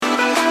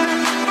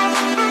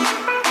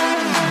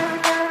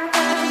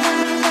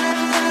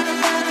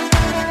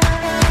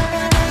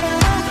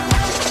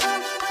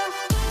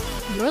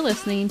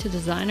listening to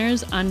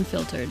Designers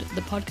Unfiltered,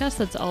 the podcast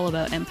that's all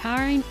about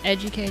empowering,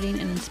 educating,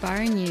 and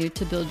inspiring you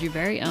to build your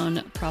very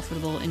own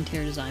profitable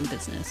interior design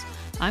business.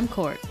 I'm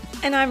Court.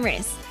 And I'm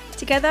Riz.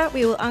 Together,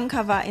 we will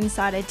uncover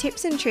insider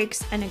tips and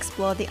tricks and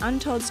explore the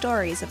untold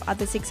stories of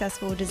other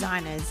successful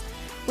designers.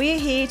 We are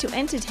here to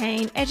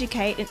entertain,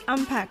 educate, and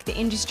unpack the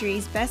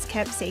industry's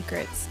best-kept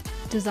secrets.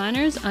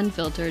 Designers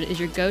Unfiltered is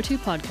your go-to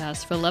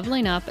podcast for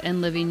leveling up and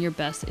living your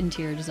best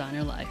interior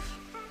designer life.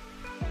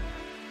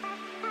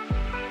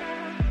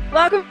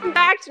 Welcome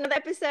back to another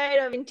episode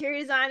of Interior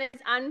Designers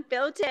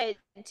Unfiltered.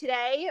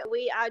 Today,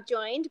 we are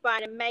joined by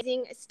an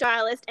amazing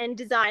stylist and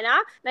designer,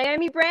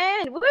 Naomi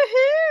Brand.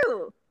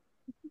 Woohoo!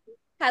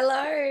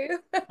 Hello.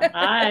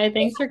 Hi,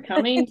 thanks for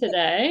coming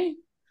today.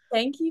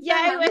 Thank you.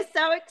 Yay, we're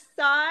so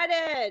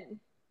excited.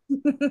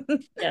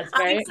 Yes, I'm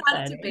very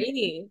excited to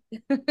be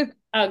here.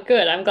 Oh,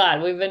 good. I'm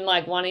glad. We've been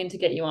wanting to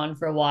get you on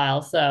for a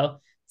while, so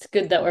it's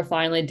good that we're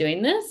finally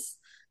doing this.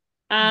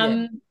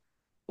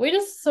 We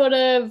just sort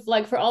of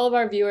for all of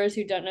our viewers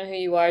who don't know who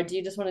you are, do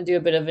you just want to do a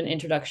bit of an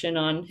introduction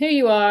on who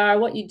you are,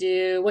 what you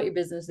do, what your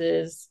business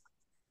is?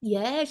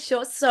 Yeah,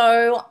 sure.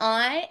 So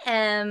I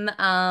am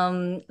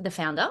the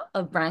founder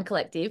of Brand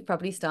Collective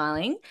Property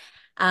Styling.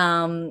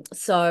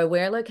 So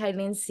we're located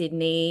in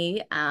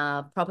Sydney.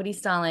 Property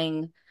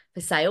styling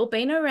for sale,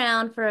 been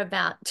around for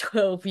about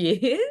 12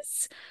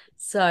 years.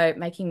 So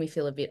making me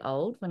feel a bit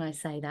old when I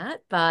say that,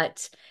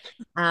 but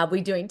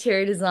we do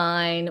interior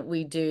design.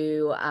 We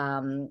do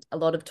a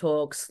lot of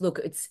talks. Look,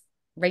 it's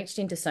reached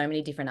into so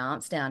many different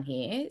arts down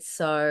here.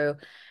 So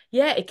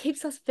yeah, it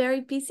keeps us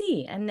very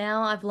busy. And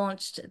now I've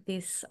launched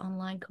this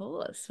online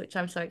course, which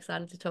I'm so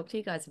excited to talk to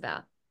you guys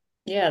about.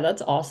 Yeah,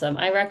 that's awesome.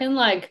 I reckon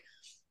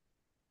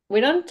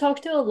we don't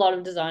talk to a lot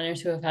of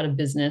designers who have had a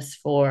business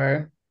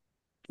for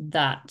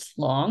that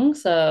long.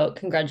 So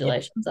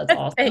congratulations. That's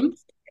awesome.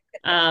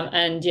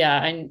 And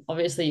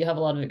obviously you have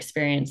a lot of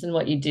experience in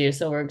what you do.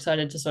 So we're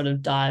excited to sort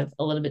of dive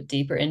a little bit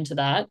deeper into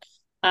that.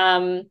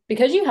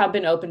 Because you have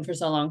been open for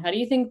so long, how do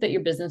you think that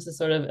your business has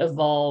sort of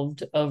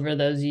evolved over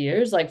those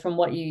years, from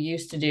what you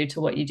used to do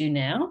to what you do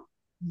now?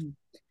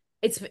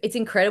 It's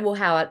incredible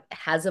how it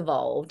has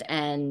evolved,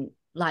 and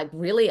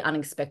really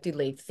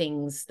unexpectedly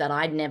things that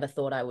I never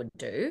thought I would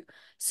do.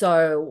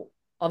 So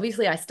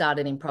obviously I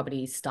started in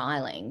property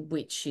styling,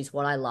 which is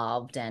what I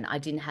loved, and I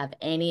didn't have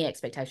any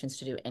expectations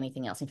to do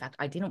anything else. In fact,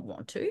 I didn't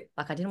want to.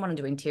 I didn't want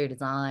to do interior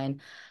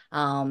design.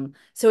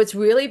 So it's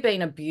really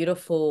been a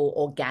beautiful,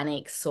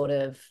 organic sort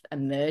of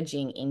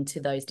emerging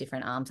into those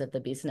different arms of the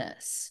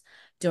business,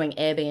 doing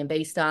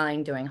Airbnb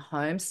styling, doing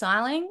home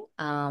styling,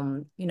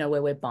 where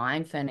we're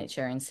buying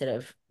furniture instead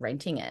of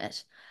renting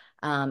it,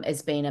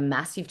 has been a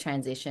massive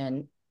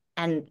transition.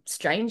 And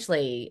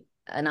strangely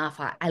enough,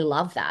 I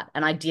love that.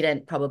 And I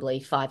didn't probably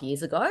 5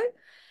 years ago.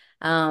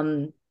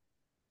 And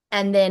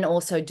then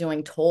also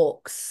doing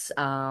talks,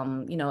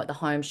 at the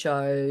home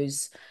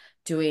shows,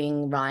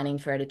 doing writing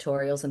for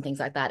editorials and things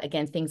like that.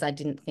 Again, things I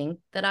didn't think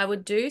that I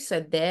would do. So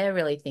they're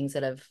really things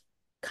that have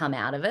come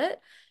out of it.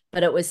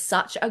 But it was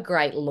such a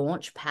great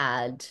launch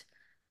pad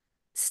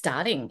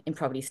starting in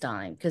property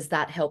styling, because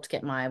that helped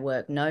get my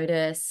work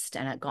noticed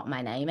and it got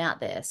my name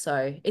out there.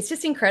 So it's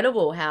just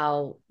incredible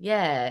how,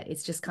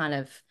 it's just kind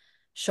of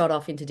shot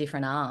off into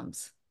different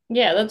arms.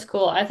 Yeah, that's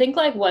cool. I think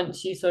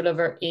once you sort of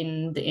are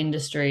in the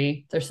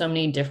industry, there's so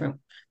many different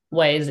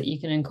ways that you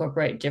can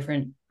incorporate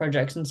different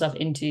projects and stuff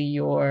into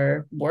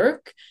your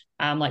work,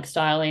 like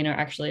styling or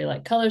actually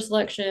color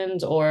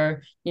selections,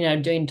 or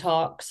doing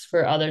talks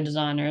for other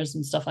designers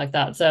and stuff like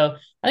that. So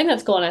I think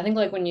that's cool. And I think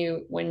when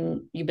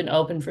you've been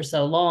open for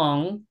so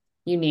long,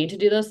 you need to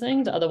do those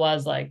things.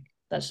 Otherwise,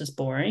 that's just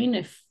boring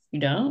if you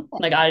don't.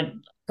 I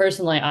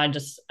personally, I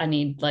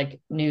need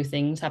new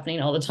things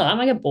happening all the time.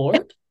 I get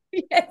bored.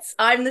 Yes,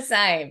 I'm the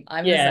same.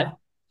 I'm the same.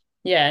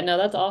 Yeah, no,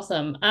 that's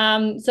awesome.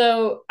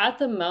 So at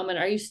the moment,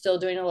 are you still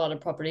doing a lot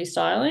of property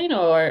styling,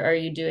 or are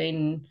you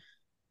doing?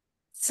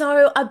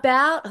 So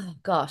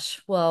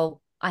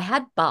I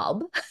had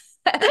Bub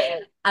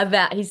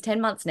he's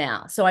 10 months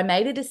now. So I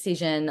made a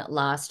decision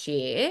last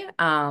year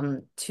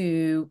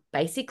to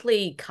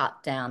basically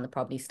cut down the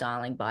property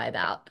styling by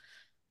about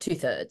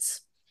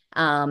 2/3.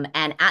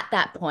 And at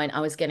that point,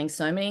 I was getting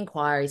so many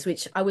inquiries,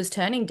 which I was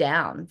turning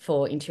down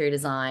for interior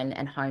design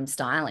and home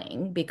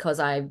styling, because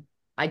I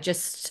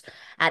just,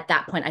 at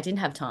that point, I didn't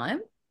have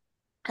time.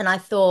 And I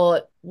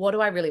thought, what do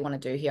I really want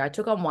to do here? I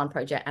took on one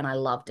project and I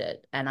loved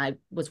it. And I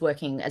was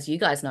working, as you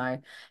guys know,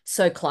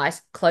 so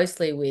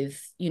closely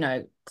with,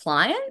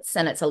 clients,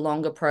 and it's a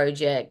longer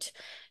project.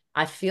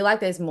 I feel like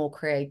there's more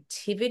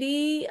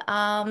creativity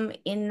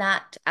in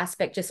that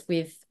aspect, just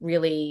with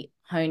really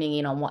honing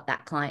in on what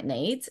that client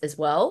needs as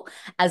well,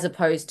 as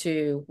opposed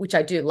to, which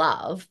I do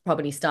love,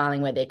 property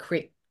styling, where they're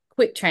quick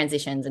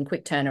transitions and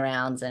quick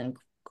turnarounds and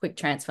quick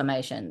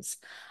transformations.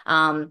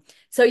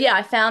 So yeah,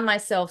 I found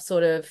myself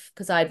sort of,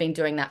 because I'd been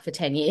doing that for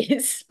 10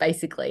 years,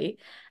 basically,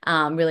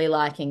 really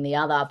liking the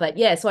other. But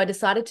yeah, so I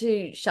decided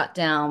to shut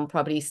down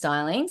property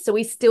styling. So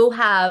we still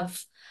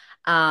have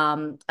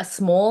a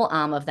small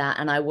arm of that,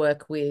 and I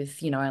work with,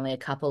 only a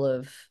couple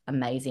of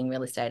amazing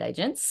real estate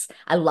agents.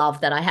 I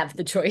love that I have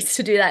the choice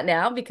to do that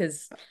now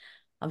because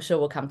I'm sure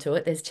we'll come to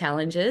it. There's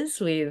challenges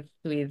with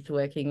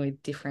working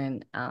with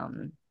different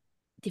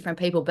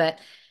people, but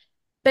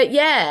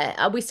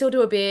yeah, we still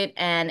do a bit,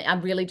 and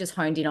I'm really just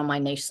honed in on my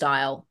niche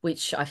style,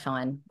 which I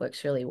find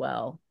works really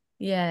well.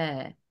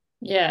 Yeah.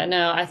 Yeah,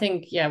 no, I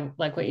think, yeah,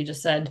 like what you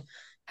just said,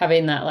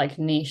 having that like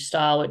niche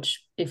style,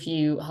 which if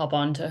you hop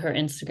onto her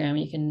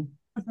Instagram, you can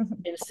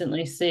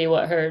instantly see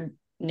what her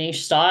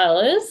niche style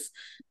is.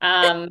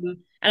 And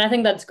I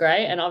think that's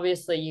great. And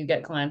obviously you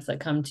get clients that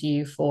come to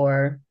you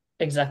for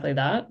exactly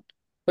that,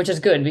 which is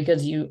good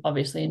because you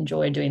obviously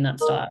enjoy doing that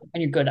style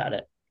and you're good at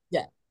it.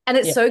 Yeah. And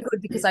it's Yeah. so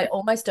good because I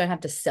almost don't have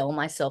to sell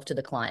myself to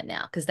the client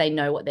now because they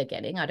know what they're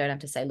getting. I don't have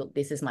to say, look,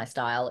 this is my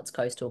style. It's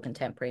coastal,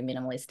 contemporary,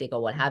 minimalistic,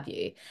 or what have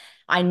you.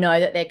 I know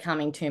that they're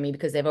coming to me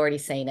because they've already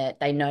seen it.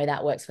 They know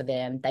that works for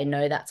them. They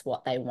know that's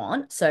what they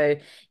want. So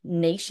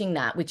niching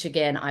that, which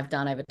again, I've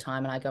done over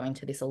time, and I go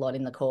into this a lot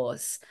in the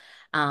course,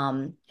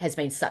 has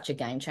been such a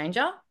game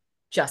changer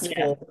just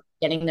Yeah. for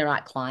getting the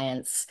right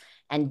clients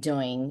and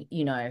doing,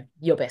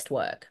 your best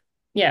work.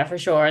 Yeah, for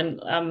sure.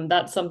 And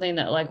that's something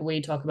that like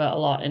we talk about a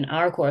lot in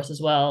our course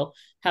as well,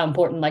 how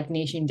important like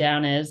niching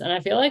down is. And I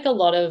feel like a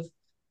lot of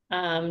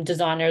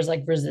designers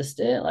like resist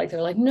it. Like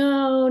they're like,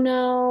 no,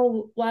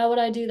 no, why would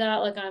I do that?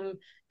 Like I'm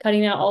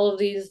cutting out all of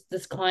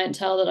this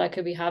clientele that I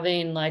could be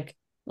having. Like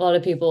a lot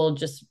of people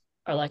just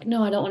are like,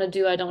 no, I don't want to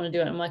do it.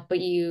 I'm like, but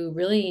you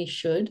really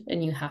should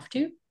and you have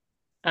to.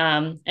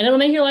 And it'll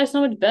make your life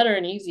so much better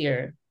and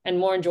easier and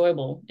more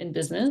enjoyable in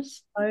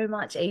business. So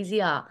much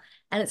easier.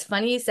 And it's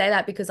funny you say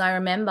that because I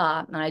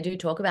remember, and I do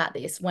talk about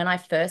this, when I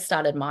first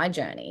started my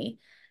journey,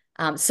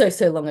 so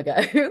long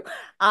ago,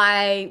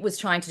 I was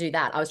trying to do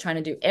that. I was trying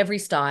to do every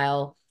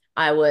style.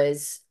 I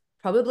was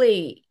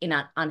probably in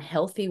an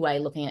unhealthy way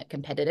looking at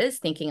competitors,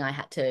 thinking I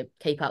had to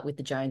keep up with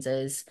the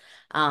Joneses.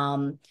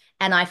 And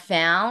I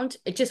found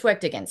it just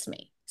worked against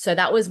me. So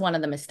that was one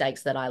of the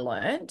mistakes that I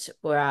learned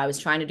where I was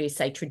trying to do,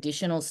 say,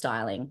 traditional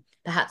styling.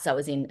 Perhaps I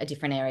was in a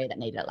different area that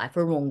needed it, like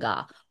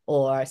Virunga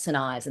or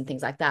Sinai's and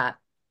things like that.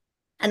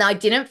 And I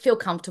didn't feel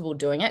comfortable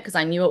doing it because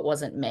I knew it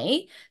wasn't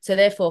me. So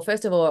therefore,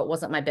 first of all, it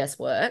wasn't my best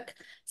work.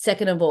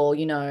 Second of all,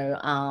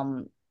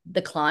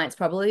 the clients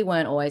probably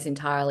weren't always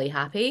entirely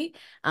happy.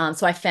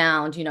 So I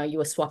found, you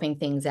were swapping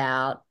things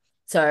out.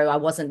 So I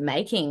wasn't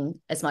making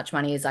as much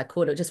money as I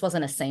could. It just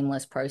wasn't a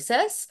seamless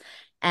process.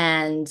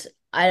 And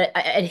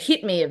it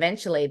hit me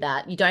eventually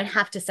that you don't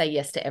have to say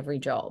yes to every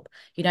job.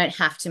 You don't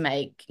have to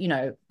make,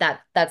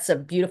 that's a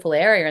beautiful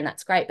area and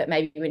that's great, but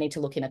maybe we need to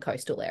look in a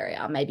coastal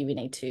area. Maybe we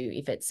need to,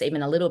 if it's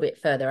even a little bit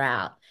further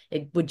out,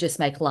 it would just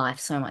make life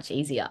so much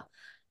easier.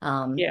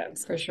 Yeah,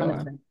 So for one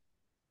of sure.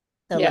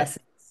 the Yeah.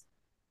 lessons.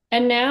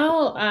 And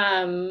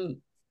now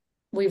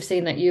we've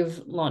seen that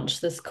you've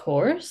launched this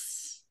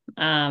course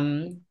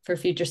for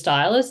future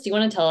stylists. Do you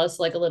want to tell us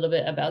like a little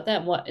bit about that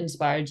and what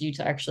inspired you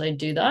to actually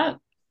do that?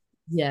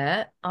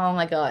 Yeah. Oh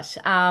my gosh.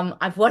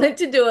 I've wanted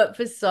to do it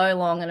for so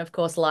long, and of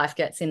course, life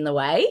gets in the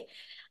way.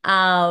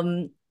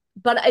 Um,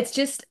 but it's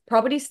just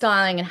property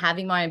styling and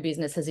having my own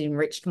business has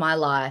enriched my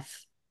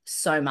life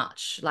so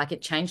much. Like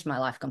it changed my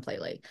life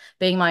completely.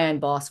 Being my own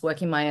boss,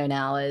 working my own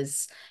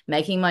hours,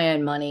 making my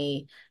own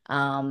money,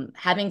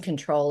 having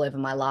control over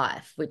my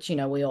life, which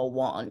we all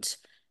want.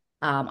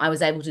 I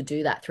was able to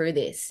do that through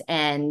this,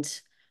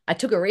 and I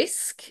took a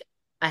risk.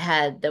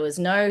 There was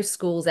no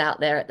schools out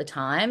there at the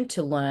time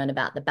to learn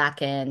about the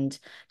back end,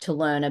 to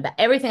learn about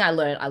everything I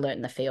learned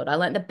in the field. I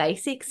learned the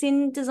basics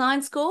in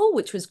design school,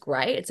 which was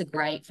great. It's a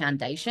great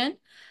foundation.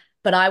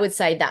 But I would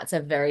say that's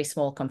a very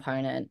small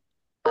component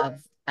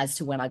of as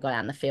to when I got out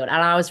in the field.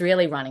 And I was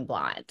really running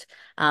blind.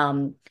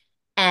 And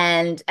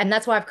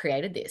that's why I've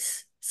created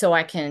this. So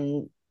I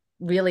can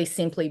really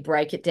simply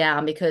break it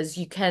down because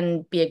you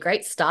can be a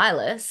great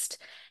stylist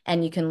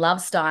and you can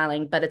love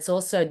styling, but it's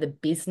also the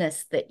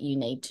business that you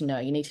need to know.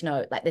 You need to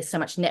know, like, there's so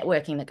much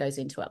networking that goes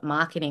into it,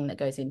 marketing that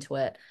goes into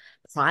it,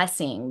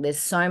 pricing. There's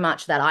so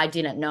much that I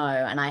didn't know,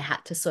 and I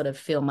had to sort of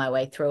feel my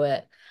way through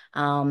it.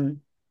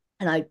 And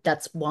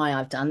that's why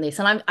I've done this.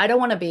 And I don't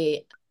want to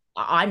be,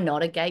 I'm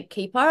not a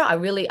gatekeeper. I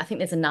think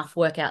there's enough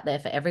work out there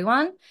for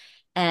everyone.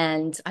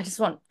 And I just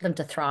want them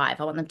to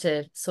thrive. I want them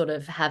to sort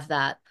of have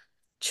that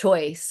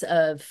choice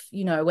of,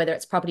 whether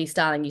it's property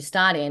styling you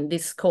start in.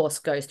 This course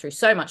goes through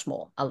so much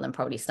more other than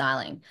property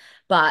styling.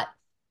 But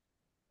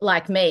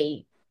like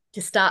me,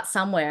 to start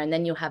somewhere and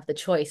then you'll have the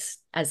choice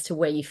as to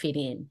where you fit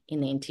in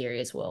the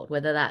interiors world,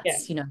 whether Yeah.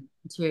 that's,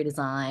 interior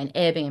design,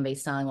 Airbnb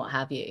styling, what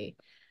have you.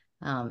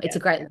 It's Yeah. a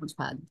great launch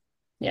pad.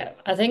 Yeah.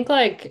 I think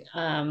like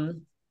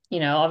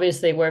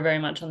obviously we're very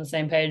much on the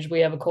same page. We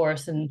have a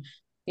course and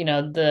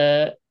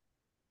the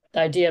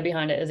idea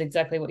behind it is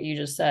exactly what you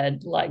just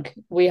said. Like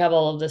we have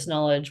all of this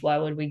knowledge. Why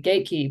would we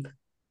gatekeep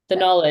the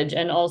knowledge?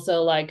 And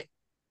also like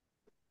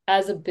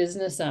as a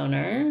business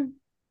owner,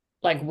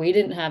 like we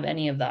didn't have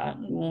any of that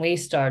when we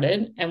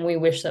started, and we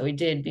wish that we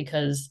did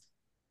because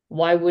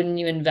why wouldn't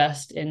you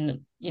invest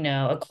in,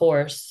 a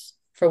course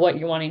for what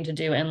you're wanting to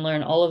do and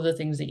learn all of the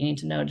things that you need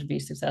to know to be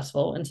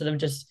successful instead of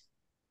just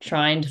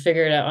trying to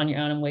figure it out on your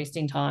own and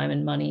wasting time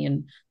and money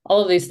and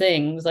all of these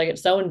things. Like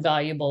it's so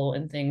invaluable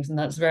in things. And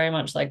that's very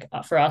much like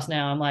for us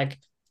now, I'm like,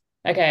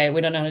 okay, we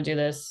don't know how to do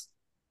this.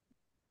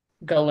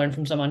 Go learn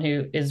from someone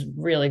who is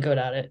really good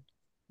at it. Um,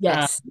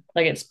 Yes.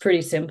 like it's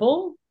pretty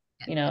simple,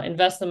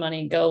 invest the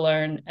money, go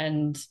learn,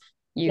 and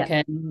you Yeah.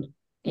 can,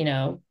 you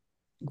know,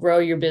 grow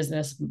your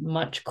business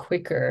much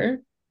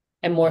quicker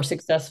and more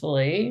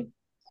successfully,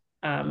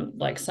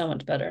 like so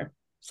much better.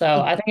 So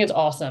I think it's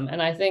awesome.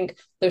 And I think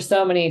there's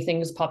so many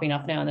things popping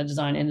up now in the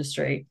design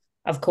industry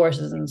of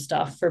courses and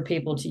stuff for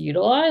people to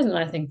utilize. And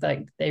I think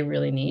like they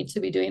really need to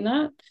be doing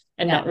that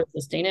and Yeah. not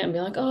resisting it and be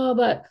like, oh,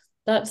 but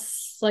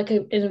that's like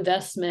an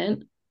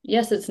investment.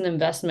 Yes, it's an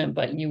investment,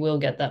 but you will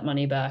get that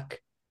money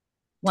back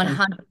 10.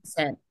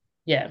 100%.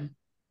 Yeah.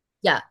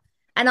 Yeah.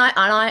 And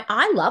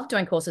I love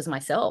doing courses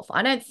myself.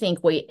 I don't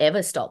think we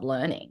ever stop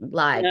learning.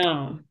 Like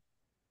No.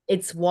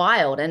 it's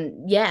wild.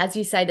 And yeah, as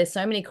you say, there's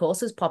so many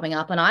courses popping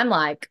up and I'm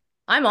like,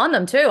 I'm on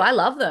them too. I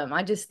love them.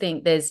 I just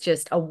think there's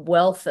just a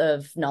wealth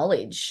of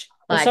knowledge.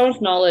 There's so Like,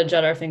 much knowledge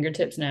at our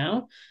fingertips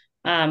now.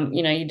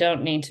 You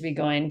don't need to be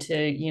going to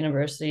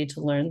university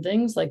to learn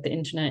things. Like the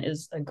internet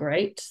is a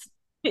great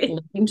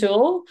learning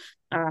tool,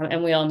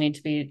 and we all need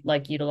to be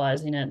like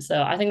utilizing it.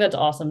 So I think that's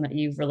awesome that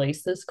you've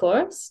released this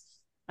course.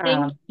 thank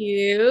Um,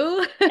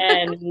 you.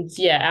 and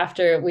yeah,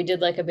 after we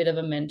did like a bit of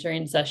a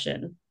mentoring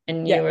session,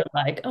 and you Yeah. were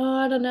like, "Oh,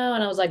 I don't know,"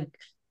 and I was like,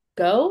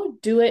 "Go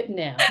do it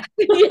now."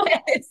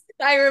 Yes,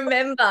 I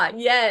remember.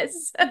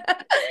 Yes.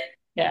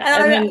 Yeah,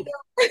 And and I,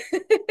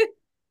 then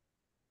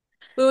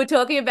we were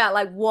talking about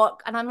like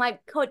what, and I'm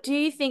like, God, do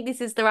you think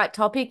this is the right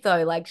topic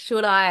though? Like,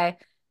 should I?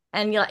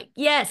 And you're like,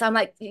 yes. I'm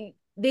like,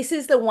 this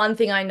is the one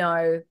thing I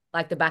know,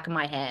 like the back of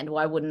my hand.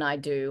 Why wouldn't I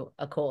do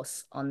a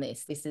course on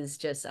this? This is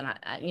just, and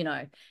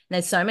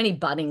there's so many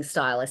budding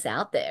stylists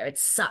out there.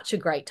 It's such a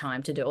great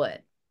time to do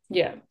it.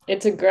 yeah,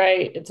 it's a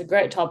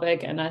great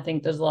topic, and I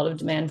think there's a lot of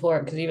demand for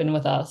it because even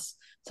with us,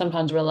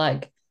 sometimes we're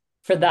like,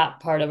 for that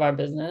part of our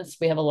business,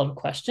 we have a lot of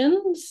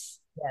questions.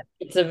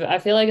 Yeah. I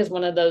feel like it's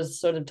one of those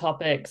sort of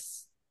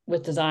topics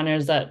with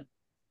designers that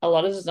a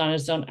lot of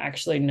designers don't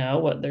actually know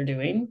what they're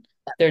doing.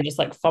 They're just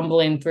like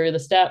fumbling through the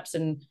steps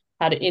and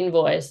how to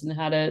invoice and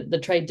how to the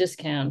trade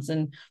discounts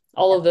and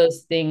all of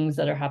those things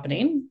that are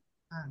happening,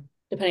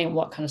 depending on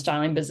what kind of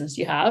styling business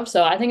you have.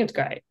 So I think it's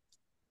great.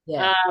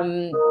 Yeah.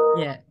 Um,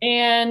 Yeah.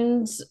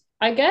 and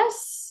I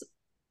guess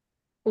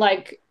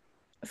like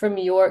from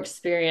your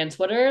experience,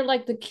 what are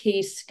like the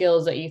key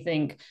skills that you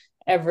think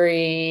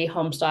every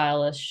home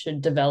stylist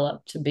should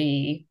develop to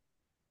be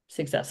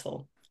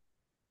successful?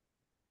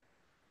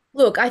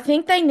 Look, I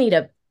think they need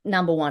a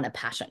number one, a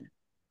passion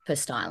for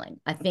styling.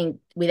 I think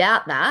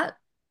without that,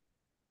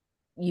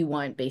 you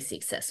won't be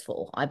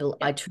successful. Yeah.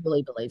 I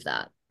truly believe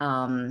that.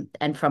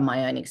 And from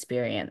my own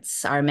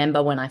experience, I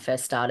remember when I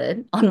first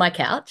started on my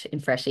couch in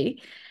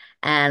Freshie,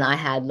 and I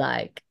had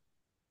like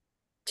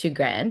 2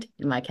 grand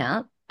in my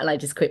account, and I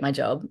just quit my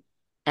job,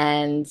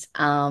 and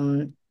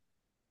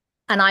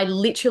I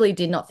literally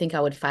did not think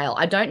I would fail.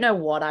 I don't know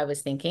what I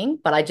was thinking,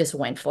 but I just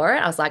went for it.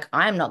 I was like,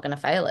 I'm not going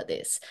to fail at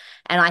this.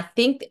 And I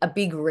think a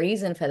big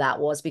reason for that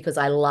was because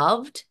I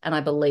loved and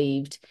I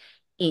believed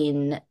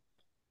in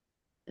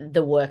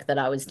the work that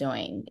I was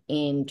doing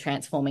in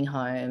transforming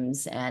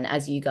homes. And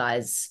as you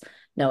guys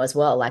know as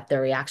well, like the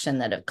reaction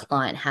that a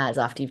client has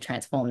after you've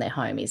transformed their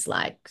home is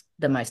like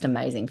the most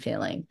amazing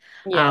feeling.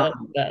 Yeah, that's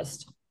the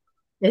best.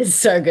 It's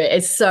so good.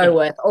 It's Yeah. so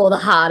worth all the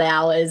hard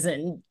hours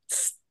and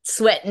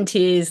sweat and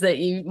tears that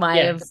you might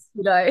have,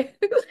 Yes.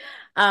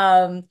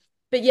 um,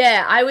 but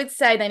yeah, I would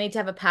say they need to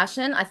have a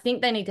passion. I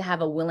think they need to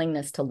have a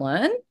willingness to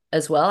learn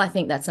as well. I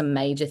think that's a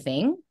major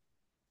thing.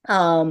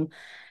 Um,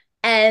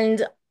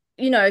 and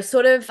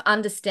sort of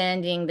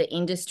understanding the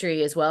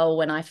industry as well.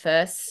 When I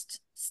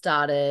first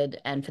started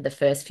and for the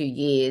first few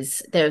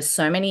years, there were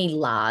so many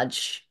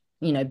large,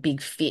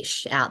 big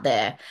fish out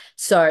there.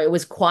 So it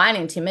was quite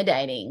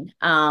intimidating.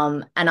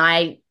 And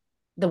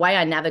the way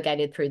I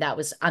navigated through that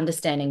was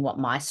understanding what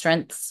my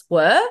strengths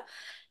were.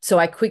 So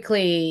I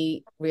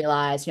quickly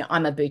realized,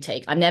 I'm a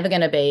boutique. I'm never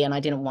going to be, and I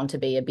didn't want to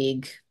be a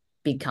big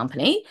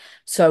company.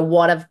 So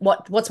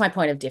what's my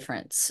point of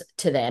difference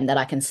to them that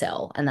I can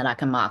sell and that I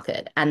can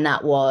market? And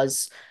that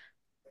was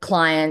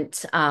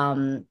client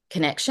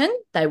connection.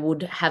 They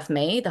would have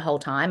me the whole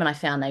time, and I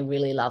found they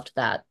really loved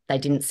that. They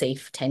didn't see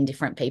 10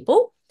 different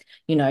people,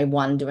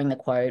 one doing the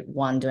quote,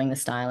 one doing the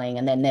styling,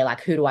 and then they're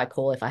like, who do I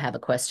call if I have a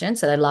question?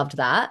 So they loved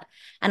that.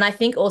 And I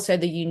think also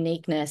the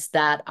uniqueness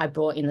that I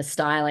brought in the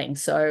styling.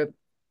 So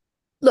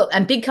look,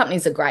 and big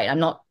companies are great.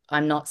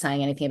 I'm not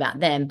saying anything about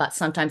them, but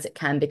sometimes it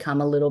can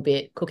become a little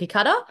bit cookie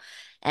cutter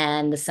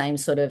and the same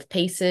sort of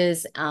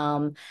pieces.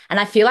 And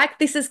I feel like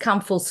this has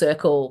come full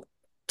circle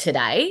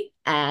today.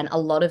 And a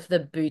lot of the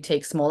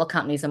boutique smaller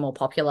companies are more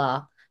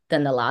popular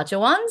than the larger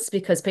ones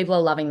because people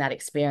are loving that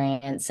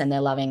experience and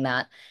they're loving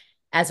that,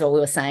 as what we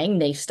were saying,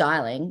 niche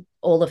styling.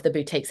 All of the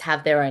boutiques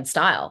have their own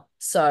style.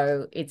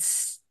 So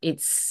it's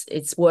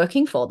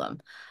working for them.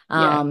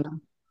 Yeah.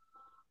 Um,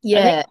 I think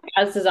Yeah.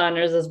 as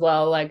designers as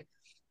well, like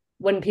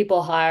when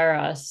people hire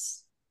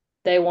us,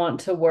 they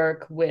want to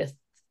work with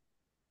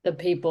the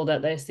people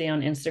that they see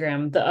on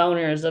Instagram, the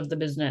owners of the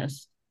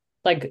business.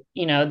 Like,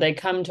 they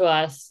come to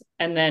us,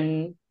 and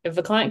then if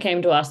a client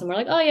came to us and we're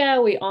like, oh yeah,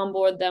 we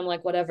onboard them,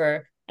 like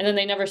whatever, and then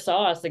they never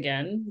saw us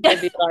again,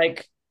 they'd be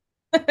like,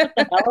 what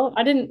the hell?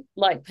 I didn't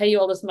like pay you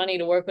all this money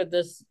to work with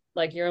this,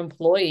 like your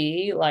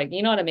employee. Like,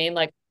 you know what I mean?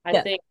 Like, I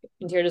Yeah. think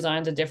interior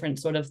design is a different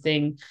sort of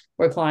thing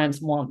where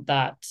clients want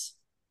that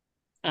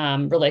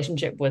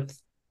relationship with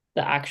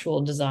the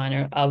actual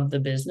designer of the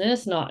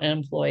business, not an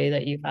employee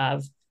that you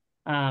have,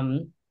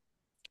 um,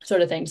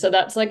 sort of thing. So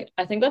that's like,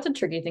 I think that's a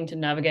tricky thing to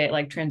navigate,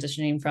 like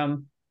transitioning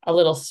from a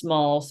little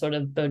small sort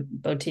of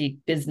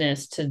boutique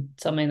business to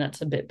something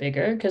that's a bit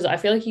bigger. Cause I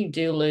feel like you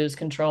do lose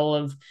control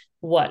of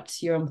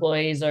what your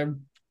employees are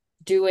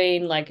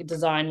doing, like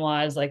design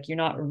wise, like you're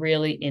not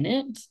really in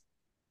it.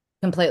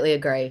 Completely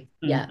agree.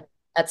 Yeah, Mm.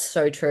 that's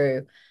so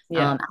true.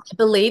 Yeah. I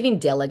believe in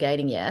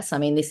delegating, yes. I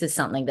mean, this is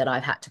something that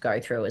I've had to go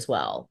through as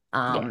well.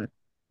 Yeah.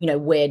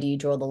 Where do you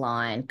draw the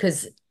line?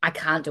 Because I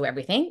can't do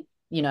everything.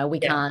 We Yeah.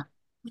 can't,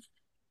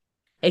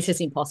 it's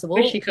just Wish impossible.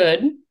 you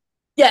could.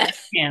 Yeah.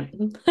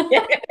 Can't.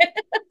 Yeah.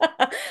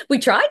 We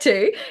try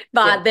to, Yeah.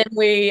 but then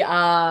we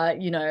are,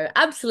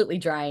 absolutely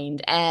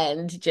drained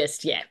and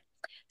just, yeah.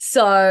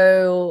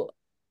 So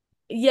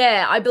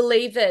yeah, I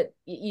believe that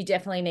you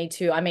definitely need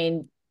to. I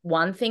mean,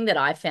 one thing that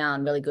I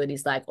found really good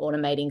is like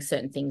automating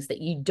certain things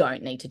that you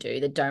don't need to do,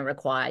 that don't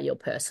require your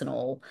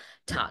personal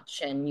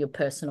touch and your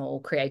personal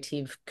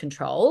creative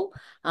control.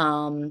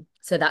 So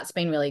that's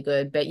been really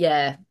good. But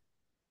yeah,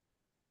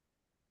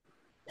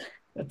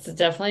 It's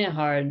definitely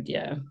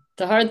yeah.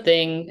 It's a hard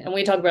thing. And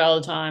we talk about it all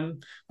the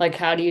time. Like,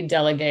 how do you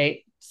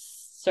delegate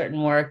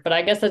certain work? But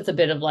I guess that's a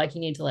bit of like,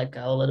 you need to let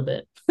go a little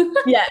bit.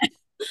 yeah,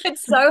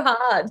 it's so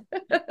hard.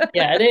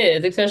 Yeah, it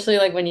is, especially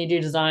like when you do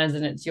designs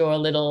and it's your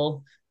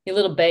little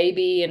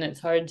baby, and it's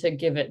hard to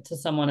give it to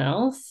someone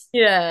else.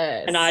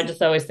 And I Yes.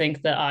 just always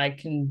think that I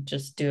can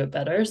just do it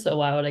better. So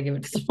why would I give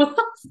it to someone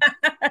else?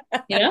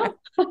 You know?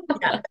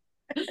 Yeah,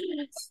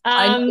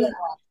 I Um, know.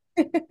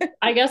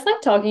 I guess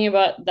like talking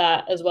about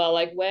that as well,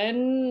 like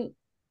when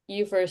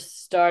you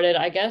first started,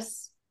 I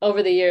guess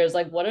over the years,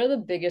 like what are the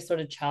biggest sort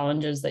of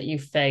challenges that you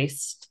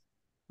faced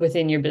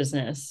within your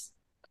business?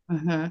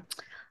 Mhm.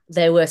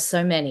 There were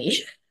so many,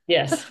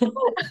 Yes.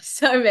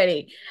 so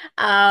many.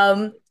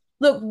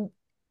 Look,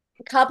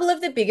 a couple of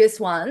the biggest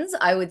ones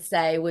I would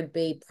say would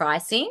be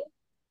pricing.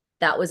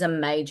 That was a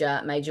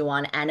major, major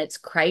one. And it's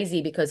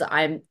crazy because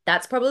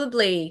that's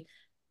probably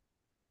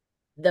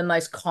the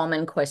most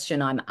common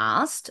question I'm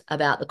asked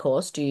about the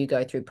course. Do you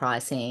go through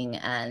pricing?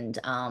 And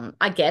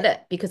I get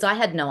it because I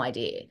had no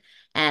idea.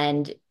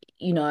 And,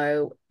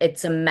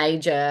 it's a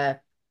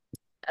major,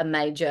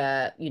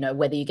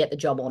 whether you get the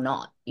job or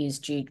not,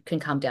 can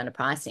come down to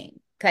pricing.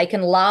 Okay,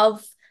 can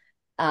love.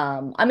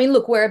 I mean,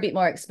 look, we're a bit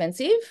more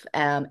expensive,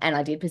 and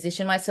I did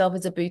position myself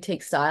as a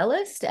boutique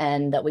stylist,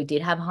 and that we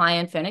did have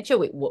high-end furniture,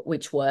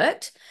 which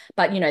worked.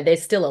 But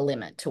there's still a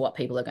limit to what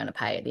people are going to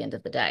pay at the end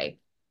of the day.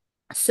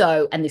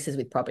 So, and this is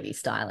with property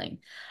styling.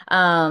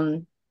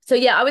 So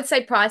yeah, I would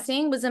say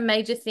pricing was a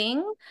major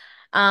thing.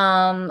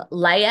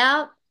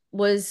 Layout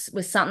was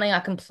something I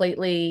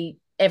completely,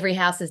 every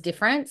house is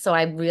different. So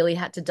I really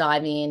had to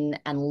dive in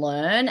and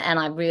learn. And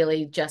I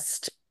really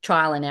just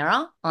trial and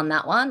error on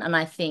that one. And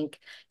I think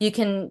you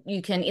can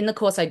in the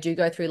course I do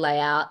go through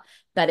layout,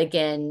 but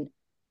again,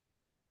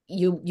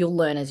 you'll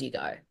learn as you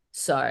go.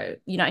 So, and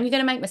you're going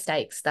to make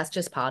mistakes. That's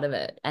just part of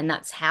it. And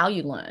that's how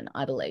you learn,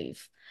 I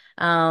believe.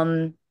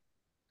 Um,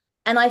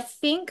 and I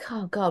think,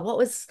 oh God, what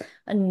was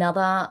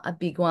a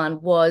big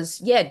one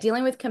was, yeah,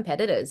 dealing with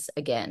competitors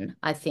again.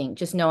 I think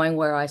just knowing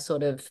where I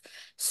sort of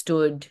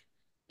stood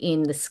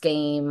in the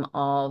scheme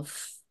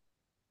of,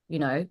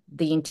 the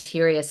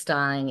interior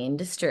styling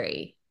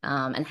industry,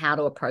 and how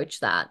to approach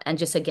that. And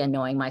just again,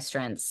 knowing my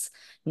strengths,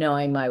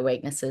 knowing my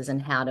weaknesses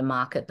and how to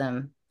market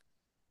them,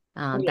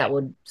 Yeah. that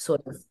would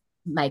sort of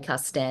make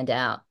us stand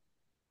out.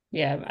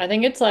 Yeah. I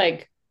think it's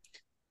like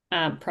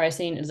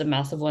pricing is a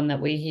massive one that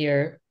we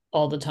hear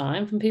all the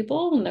time from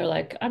people. And they're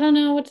like, I don't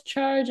know what to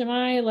charge. Am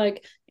I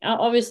like,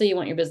 obviously, you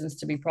want your business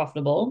to be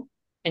profitable.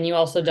 And you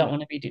also don't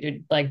want to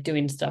be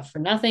doing stuff for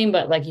nothing.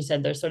 But like you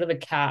said, there's sort of a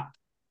cap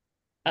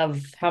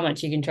of how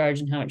much you can charge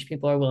and how much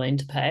people are willing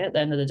to pay at the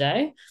end of the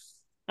day.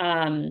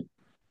 Um,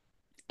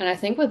 and I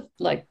think with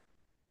like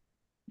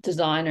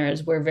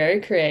designers, we're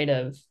very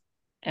creative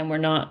and we're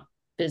not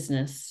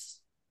business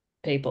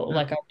people.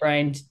 Like our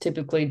brains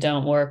typically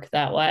don't work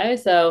that way.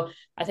 So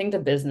I think the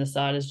business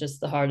side is just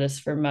the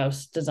hardest for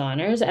most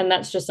designers. And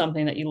that's just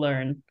something that you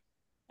learn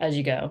as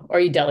you go or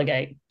you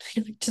delegate.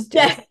 Just do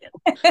Yeah.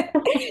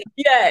 it.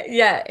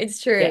 Yeah,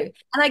 it's Yeah. true.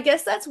 And I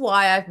guess that's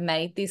why I've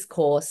made this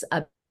course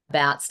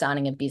about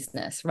starting a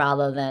business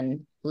rather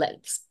than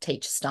let's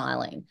teach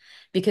styling,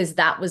 because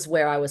that was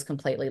where I was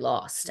completely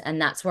lost.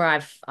 And that's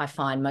where I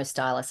find most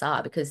stylists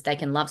are, because they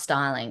can love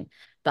styling,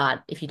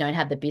 but if you don't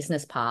have the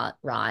business part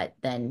right,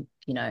 then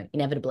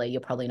inevitably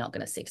you're probably not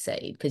going to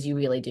succeed because you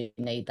really do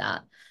need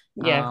that.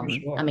 Yeah, for I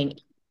sure. mean,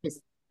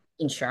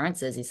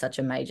 insurances is such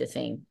a major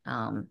thing.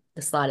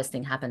 The slightest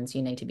thing happens,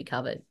 you need to be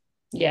covered.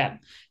 Yeah.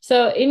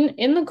 So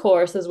in the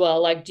course as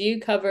well, like do you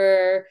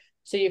cover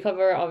so you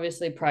cover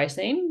obviously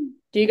pricing?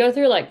 Do you go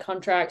through like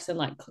contracts and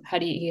like how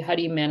do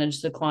you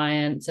manage the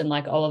clients and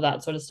like all of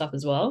that sort of stuff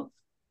as well?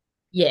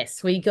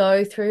 Yes, we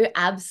go through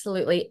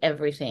absolutely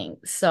everything.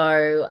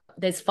 So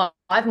there's five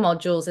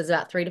modules. There's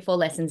about 3 to 4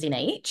 lessons in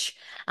each.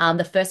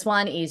 The first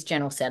one is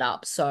general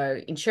setup. So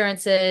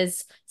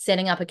insurances,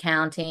 setting up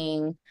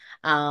accounting,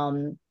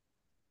 um,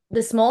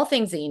 the small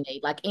things that you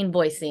need, like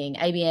invoicing,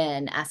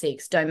 ABN,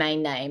 ASICs,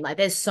 domain name. Like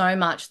there's so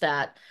much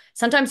that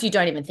sometimes you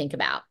don't even think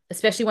about,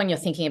 especially when you're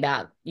thinking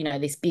about,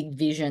 this big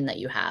vision that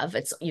you have.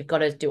 You've got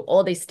to do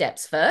all these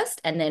steps first,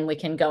 and then we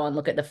can go and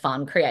look at the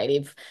fun,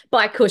 creative,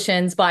 buy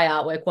cushions, buy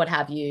artwork, what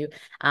have you,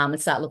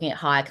 and start looking at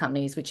hire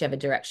companies, whichever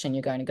direction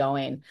you're going to go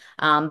in.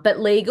 But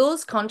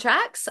legals,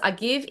 contracts, I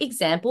give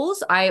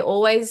examples. I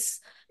always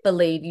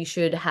believe you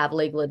should have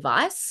legal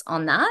advice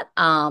on that.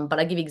 But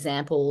I give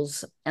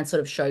examples and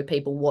sort of show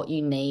people what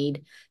you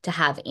need to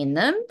have in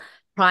them.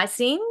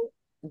 Pricing,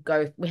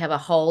 we have a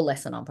whole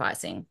lesson on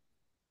pricing.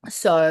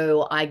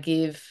 So I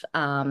give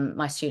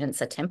my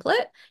students a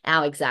template,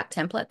 our exact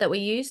template that we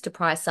use to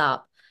price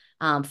up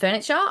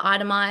furniture,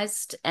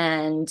 itemized,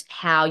 and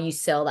how you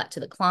sell that to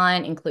the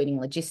client, including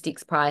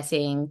logistics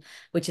pricing,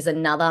 which is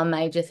another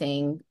major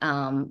thing.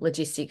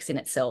 Logistics in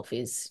itself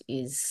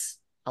is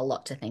a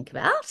lot to think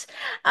about.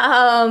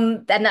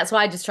 And that's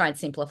why I just try and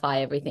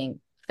simplify everything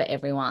for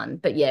everyone.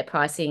 But yeah,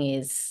 pricing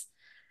is,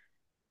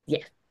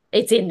 yeah,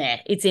 it's in there.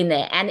 It's in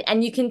there.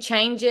 And you can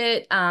change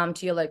it to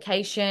your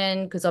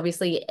location because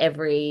obviously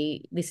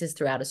this is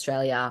throughout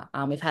Australia.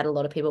 We've had a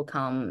lot of people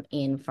come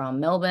in from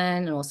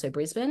Melbourne and also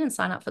Brisbane and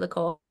sign up for the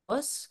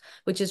course,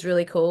 which is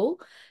really cool.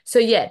 So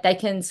yeah, they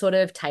can sort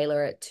of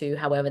tailor it to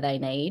however they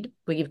need.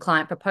 We give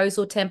client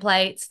proposal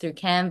templates through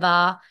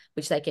Canva,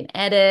 which they can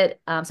edit.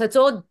 So it's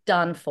all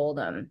done for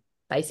them.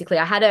 Basically,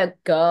 I had a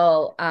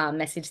girl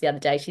message the other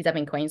day. She's up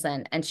in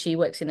Queensland and she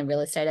works in the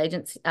real estate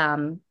agents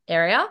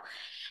area.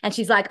 And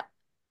she's like,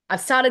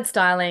 I've started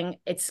styling.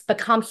 It's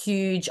become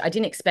huge. I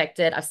didn't expect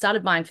it. I've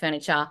started buying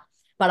furniture,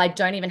 but I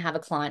don't even have a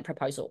client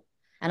proposal.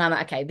 And I'm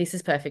like, okay, this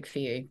is perfect for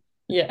you.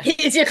 Yeah.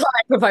 Here's your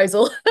client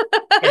proposal.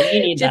 Yeah, you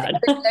need Just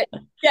that.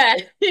 yeah,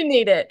 you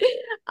need it.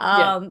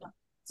 Yeah.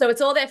 So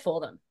it's all there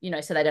for them,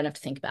 so they don't have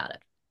to think about it.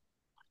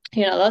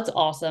 That's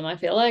awesome. I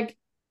feel like,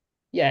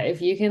 yeah,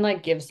 if you can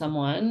like give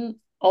someone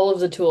all of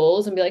the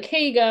tools and be like, here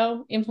you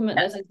go, implement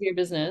Yeah. this into your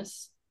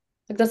business.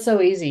 Like that's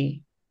so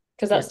easy.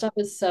 Because that Yeah. stuff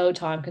is so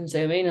time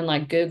consuming and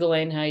like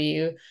Googling how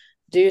you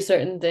do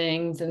certain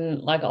things and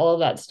like all of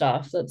that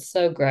stuff. That's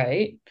so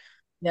great.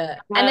 Yeah.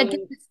 And again,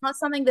 Um, it's not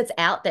something that's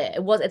out there.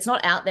 It's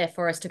not out there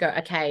for us to go,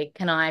 okay,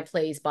 can I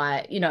please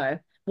buy,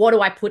 what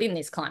do I put in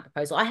this client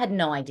proposal? I had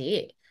no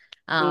idea.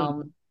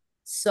 mm.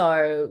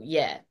 So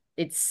yeah,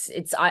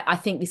 I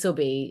think this will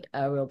be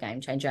a real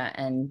game changer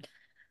and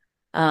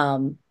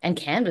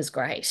Canva's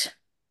great.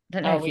 I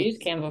don't know Oh, if we you, use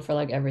Canva for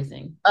like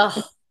everything.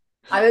 oh,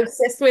 I'm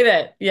obsessed with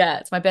it. Yeah,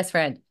 it's my best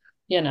friend.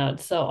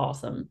 It's so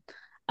awesome.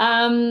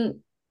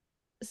 Um,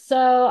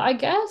 so I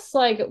guess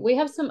like we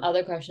have some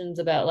other questions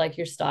about like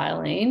your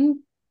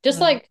styling, just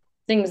Mm. like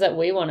things that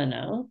we want to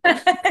know.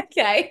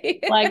 Okay.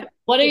 Like,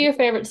 what are your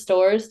favorite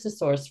stores to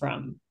source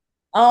from?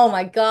 Oh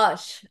my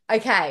gosh.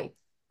 Okay.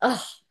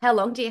 Oh, how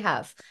long do you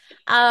have?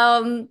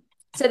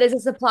 So there's a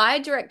supplier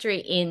directory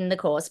in the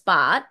course,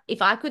 but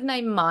if I could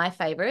name my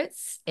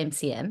favorites,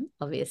 MCM,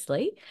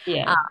 obviously, uh,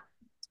 Yeah.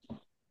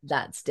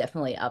 that's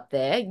definitely up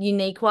there.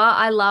 Uniqua,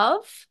 I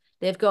love.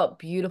 They've got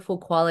beautiful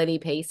quality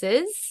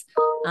pieces.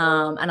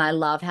 And I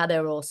love how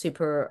they're all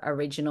super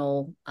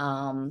original.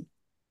 And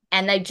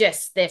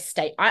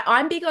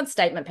I'm big on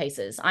statement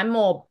pieces. I'm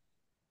more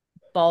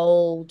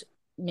bold,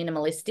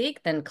 minimalistic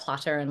than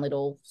clutter and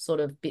little sort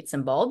of bits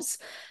and bobs.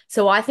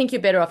 So I think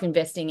you're better off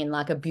investing in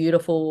like a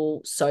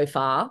beautiful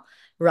sofa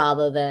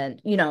rather than,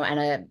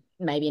 and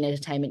maybe an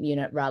entertainment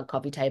unit, rug,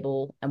 coffee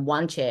table, and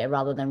one chair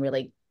rather than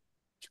really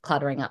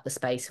cluttering up the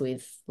space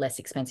with less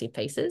expensive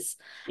pieces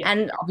Yeah.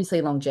 and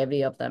obviously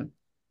longevity of them.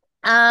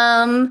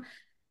 Um,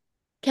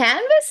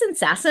 Canvas and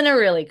Sasson are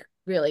really,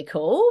 really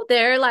cool.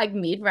 They're like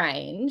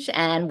mid-range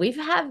and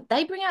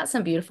they bring out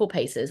some beautiful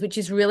pieces, which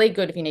is really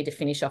good if you need to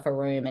finish off a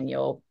room and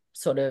you're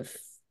sort of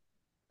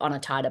on a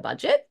tighter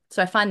budget.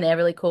 So I find they're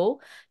really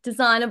cool.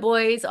 Designer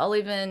Boys,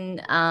 Olive and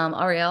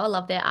Oriel, I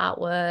love their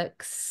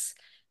artworks.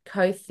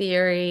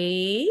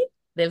 Co-Theory,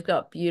 they've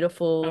got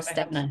beautiful Oh, they stuff.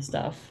 have nice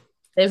stuff.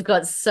 They've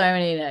got so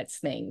many nice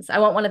things. I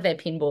want one of their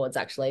pin boards,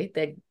 actually.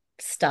 They're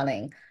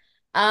stunning.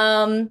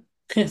 Um,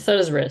 So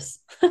does Riss.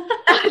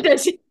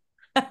 does she-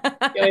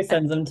 He always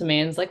sends them to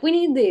me and it's like, we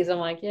need these. I'm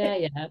like, yeah,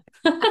 yeah.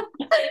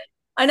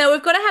 I know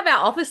we've got to have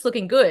our office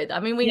looking good. I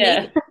mean, we need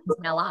Yeah. it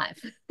in our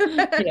life.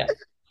 Yeah.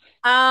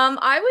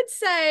 I would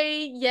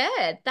say,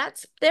 yeah,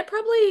 they're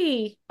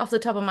probably off the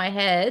top of my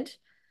head,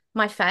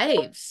 my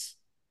faves.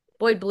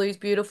 Boyd Blue's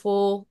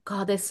beautiful.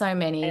 God, there's so Yeah,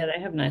 many. they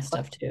have nice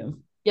stuff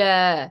too.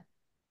 Yeah.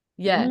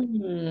 Yeah.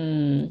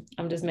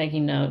 I'm just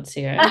making notes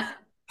here.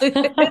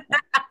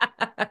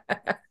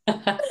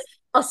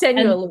 I'll send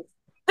you a And link.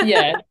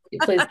 yeah,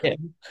 please do.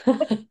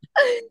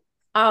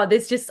 Oh,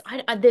 there's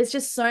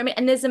just so many,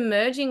 and there's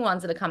emerging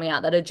ones that are coming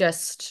out that are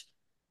just,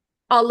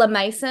 oh, La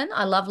Mason.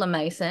 I love La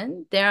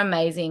Mason. They're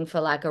amazing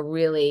for like a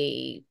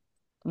really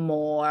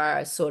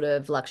more sort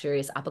of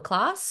luxurious upper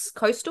class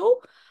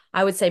coastal.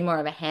 I would say more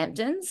of a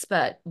Hamptons,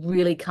 but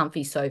really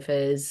comfy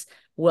sofas,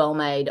 well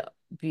made,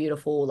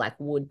 beautiful like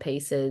wood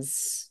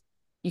pieces.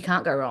 You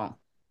can't go wrong.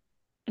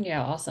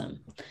 Yeah, awesome.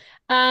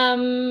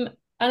 Um,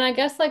 and I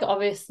guess like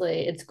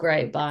obviously it's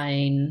great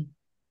buying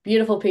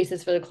beautiful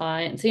pieces for the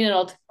client, seeing it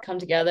all come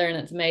together and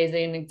it's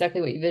amazing, exactly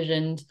what you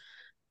visioned.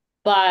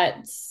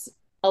 But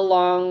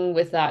along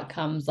with that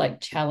comes like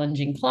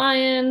challenging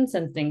clients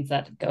and things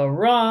that go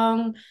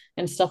wrong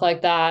and stuff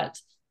like that.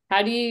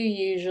 How do you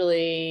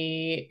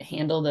usually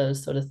handle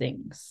those sort of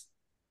things?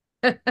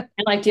 And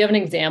like, do you have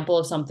an example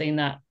of something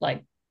that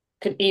like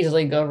could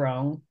easily go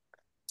wrong?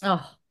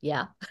 Oh,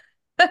 yeah.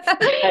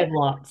 I have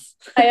lots.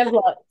 I have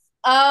lots.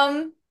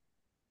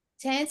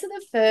 To answer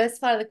the first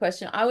part of the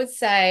question, I would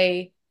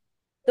say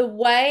the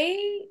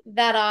way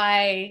that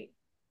I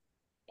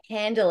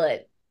handle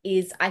it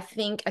is I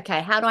think,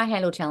 okay, how do I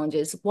handle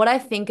challenges? What I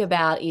think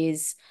about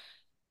is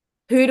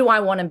who do I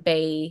want to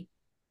be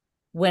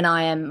when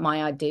I am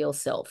my ideal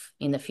self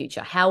in the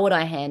future? How would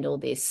I handle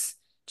this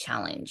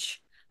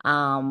challenge?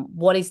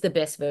 What is the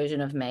best version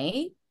of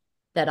me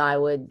that I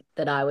would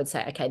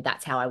say, okay,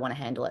 that's how I want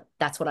to handle it.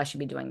 That's what I should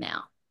be doing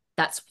now.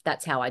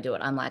 That's how I do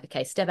it. I'm like,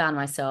 okay, step out of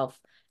myself.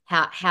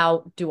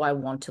 How do I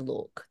want to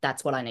look?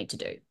 That's what I need to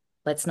do.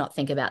 Let's not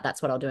think about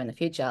that's what I'll do in the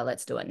future.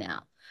 Let's do it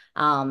now.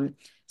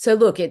 So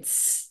look,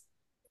 it's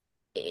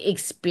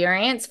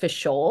experience for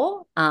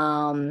sure.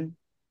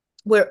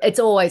 Where it's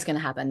always going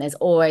to happen. There's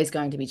always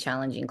going to be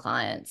challenging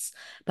clients.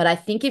 But I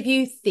think if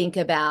you think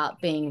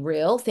about being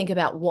real, think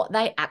about what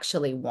they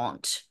actually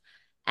want.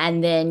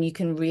 And then you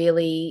can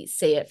really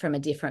see it from a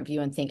different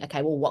view and think,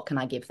 okay, well, what can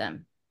I give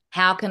them?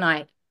 How can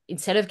I,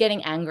 instead of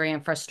getting angry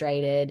and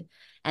frustrated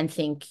and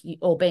think,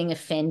 or being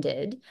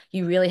offended,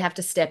 you really have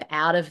to step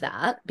out of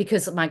that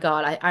because, oh my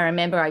God, I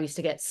remember I used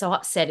to get so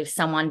upset if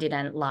someone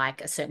didn't like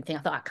a certain thing. I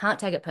thought, I can't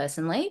take it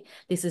personally.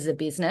 This is a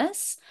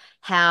business.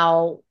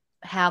 How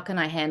can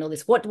I handle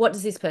this? What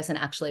does this person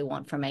actually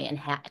want from me, and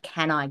how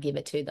can I give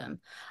it to them?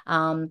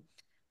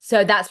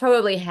 So that's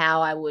probably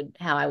how I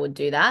would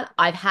do that.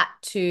 I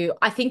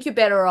think you're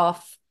better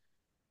off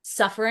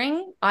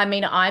suffering. I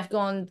mean, I've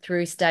gone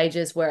through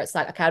stages where it's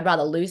like, okay, I'd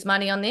rather lose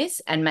money on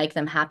this and make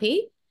them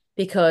happy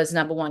because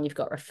number one, you've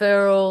got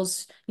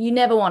referrals. You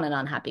never want an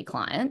unhappy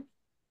client.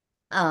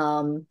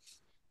 Um,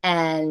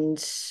 and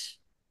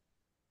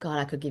God,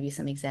 I could give you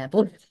some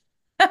examples.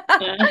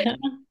 I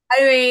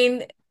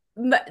mean,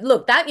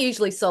 look, that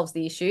usually solves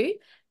the issue,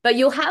 but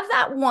you'll have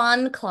that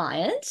one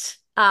client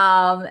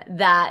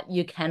that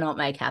you cannot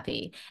make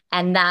happy.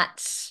 And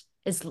that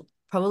is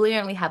probably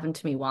only happened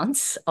to me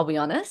once, I'll be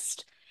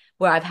honest,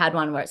 where I've had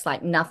one where it's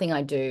like nothing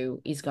I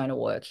do is going to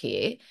work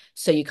here.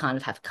 So you kind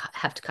of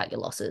have to cut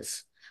your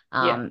losses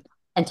Yeah.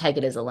 and take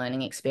it as a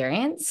learning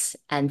experience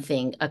and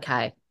think,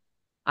 okay,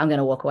 I'm going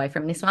to walk away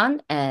from this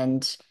one.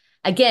 And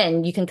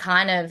again, you can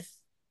kind of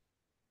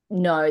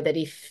know that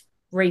if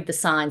read the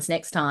signs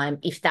next time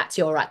if that's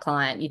your right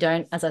client. You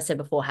don't, as I said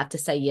before, have to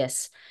say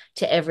yes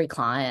to every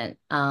client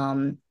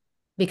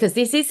because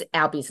this is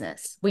our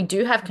business. We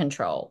do have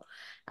control.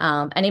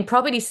 And in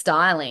property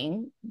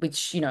styling,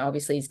 which,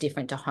 obviously is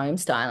different to home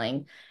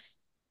styling,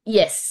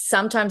 yes,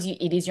 sometimes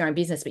it is your own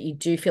business, but you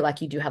do feel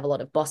like you do have a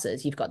lot of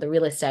bosses. You've got the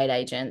real estate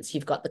agents,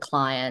 you've got the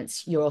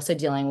clients, you're also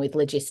dealing with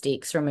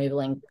logistics,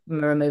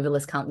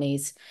 removalist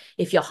companies.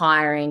 If you're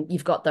hiring,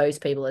 you've got those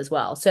people as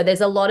well. So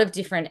there's a lot of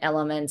different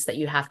elements that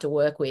you have to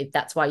work with.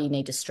 That's why you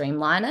need to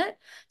streamline it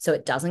so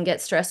it doesn't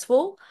get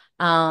stressful.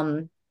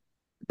 But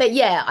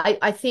yeah,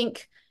 I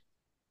think,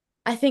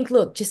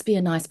 look, just be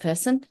a nice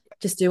person.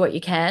 Just do what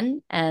you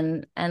can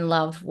and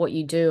love what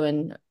you do.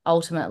 And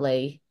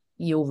ultimately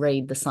you'll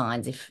read the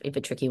signs if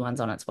a tricky one's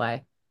on its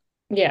way.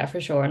 Yeah,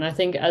 for sure. And I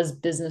think as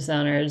business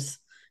owners,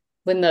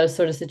 when those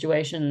sort of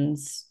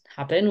situations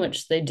happen,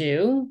 which they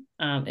do,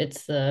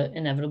 it's the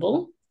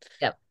inevitable.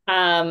 Yep.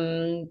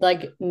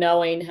 Like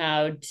knowing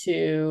how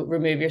to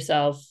remove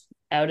yourself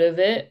out of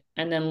it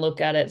and then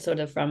look at it sort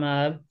of from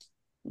a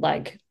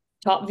like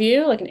top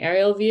view, like an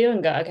aerial view,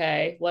 and go,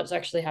 okay, what's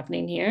actually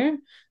happening here?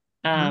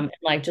 Mhm. And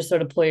like just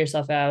sort of pull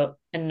yourself out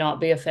and not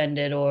be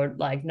offended or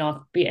like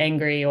not be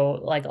angry or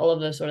like all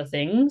of those sort of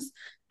things.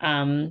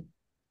 Um,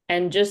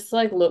 and just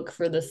like look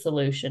for the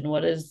solution.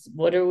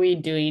 What are we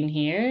doing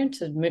here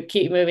to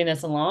keep moving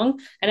this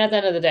along? And at the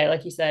end of the day,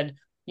 like you said,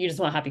 you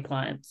just want happy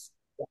clients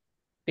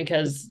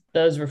because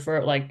those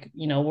refer like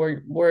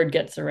word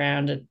gets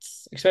around.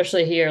 It's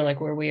especially here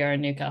like where we are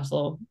in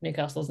Newcastle's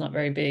not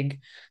very big,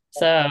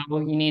 so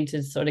you need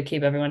to sort of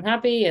keep everyone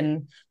happy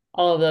and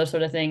all of those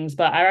sort of things.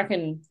 But I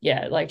reckon,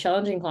 yeah, like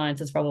challenging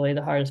clients is probably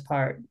the hardest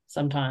part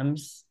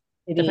sometimes,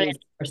 It depending on is.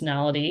 your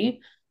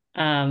personality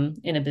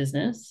in a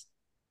business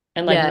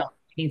and like Yeah. not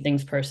taking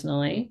things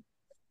personally.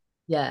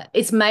 Yeah,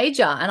 it's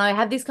major. And I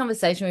had this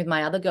conversation with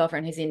my other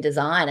girlfriend who's in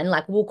design, and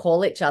like we'll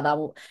call each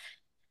other,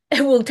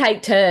 we'll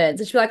take turns.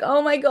 And she'll be like,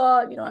 oh my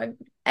God,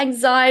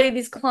 anxiety,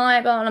 this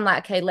client. And I'm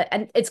like, okay,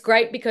 and it's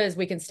great because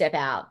we can step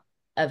out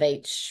of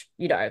each,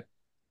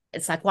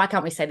 it's like, why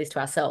can't we say this to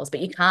ourselves? But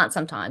you can't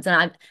sometimes.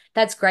 And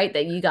that's great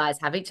that you guys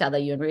have each other,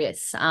 you and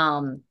Riss.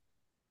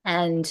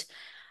 And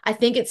I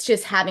think it's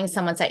just having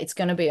someone say, it's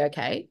going to be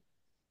okay.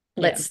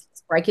 Yeah. Let's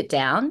break it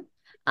down,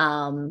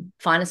 find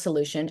a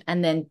solution,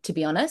 and then, to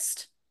be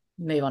honest,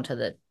 move on to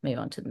the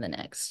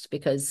next,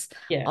 because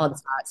Yeah.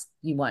 odds are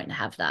you won't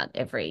have that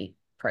every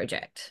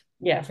project.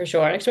 Yeah, for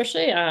sure. And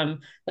especially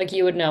like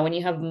you would know when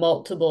you have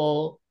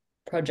multiple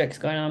projects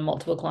going on,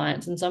 multiple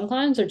clients, and some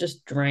clients are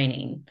just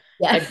draining.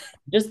 Yeah. Like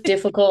just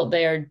difficult.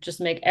 They are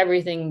just make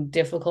everything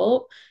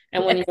difficult.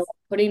 And when you're Yes.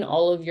 putting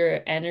all of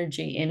your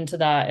energy into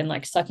that and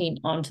like sucking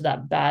onto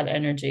that bad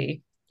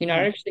energy, you're not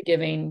Mm. actually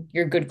giving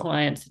your good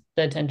clients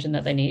the attention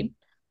that they need.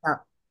 Yeah.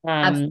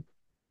 Um, Absolutely.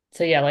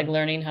 so yeah, like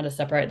learning how to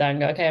separate that and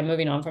go, okay, I'm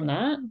moving on from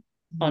that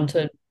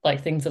onto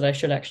like things that I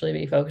should actually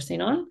be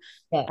focusing on.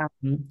 Yeah.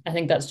 I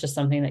think that's just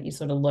something that you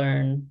sort of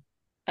learn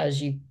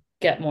as you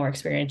get more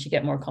experience, you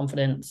get more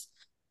confidence.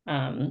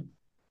 Um,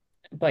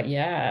 but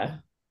yeah,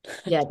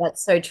 Yeah,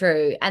 that's so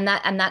true. And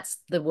that's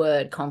the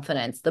word,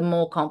 confidence. The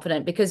more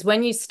confident, because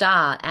when you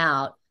start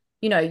out,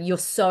 you're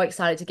so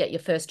excited to get your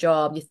first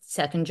job, your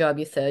second job,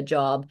 your third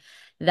job,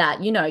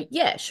 that,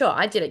 yeah, sure,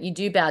 I did it. You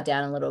do bow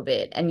down a little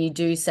bit, and you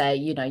do say,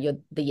 you're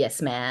the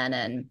yes man.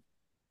 And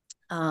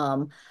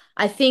um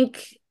I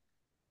think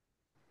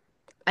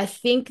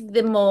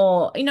the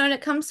more, and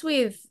it comes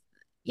with,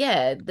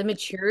 yeah, the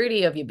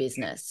maturity of your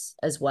business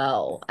as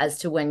well, as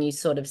to when you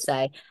sort of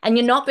say, and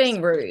you're not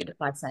being rude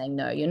by saying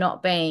no. You're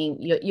not being,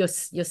 you're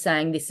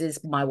saying, this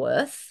is my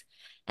worth,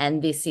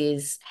 and this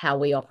is how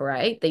we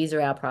operate. These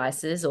are our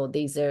prices, or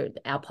these are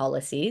our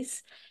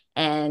policies.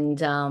 And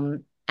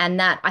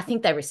that, I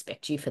think they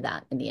respect you for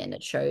that in the end.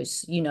 It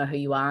shows who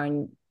you are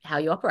and how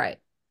you operate.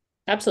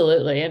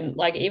 absolutely. And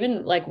like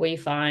even like we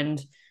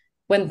find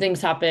when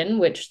things happen,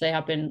 which they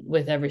happen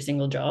with every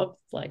single job,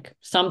 like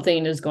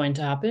something is going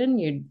to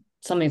happen.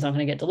 Something's not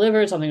going to get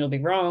delivered, something will be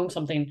wrong,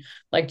 something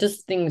like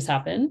just things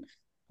happen.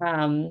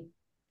 Um,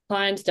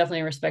 Clients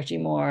definitely respect you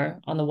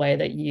more on the way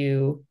that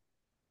you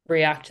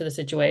react to the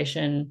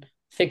situation,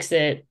 fix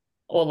it,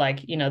 or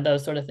like,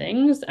 those sort of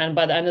things. And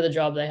by the end of the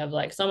job, they have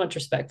like so much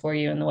respect for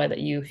you and the way that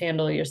you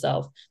handle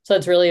yourself. So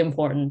it's really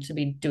important to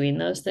be doing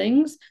those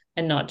things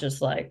and not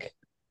just like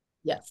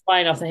Yeah.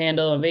 flying off the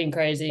handle and being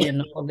crazy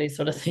and all of these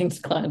sort of things.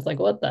 Clients like,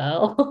 what the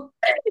hell?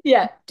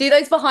 Yeah. Do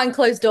those behind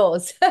closed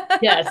doors.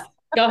 Yes.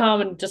 Go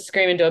home and just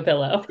scream into a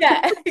pillow.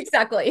 Yeah,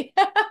 exactly.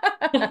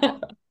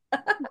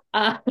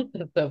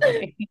 That's so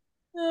funny.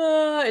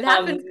 Oh, it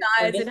happens,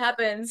 I'm guys. It just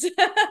happens.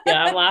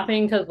 yeah, I'm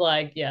laughing because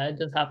like, yeah, it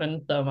just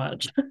happened so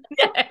much.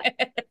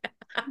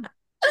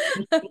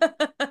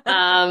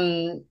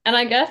 And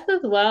I guess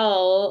as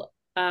well,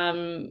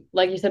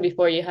 like you said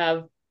before, you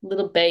have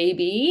little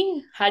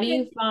baby. How do Yeah.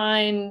 you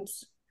find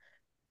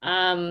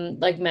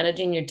like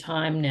managing your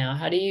time now?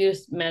 How do you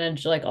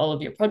manage like all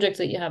of your projects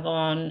that you have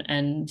on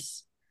and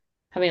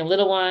having a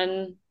little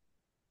one?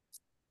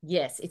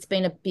 Yes, it's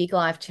been a big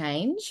life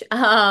change.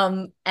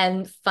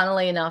 And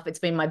funnily enough, it's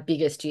been my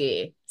biggest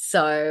year.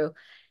 So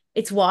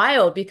it's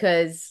wild,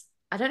 because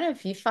I don't know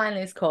if you find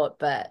this, Court,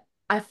 but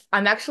I've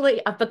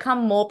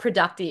become more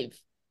productive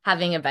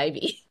having a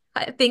baby.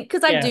 I think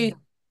because I Yeah, do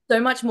so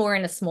much more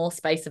in a small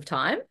space of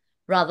time,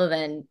 rather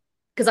than,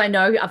 because I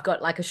know I've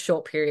got like a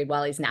short period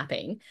while he's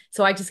napping.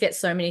 So I just get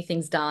so many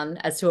things done,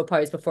 as to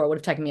opposed before it would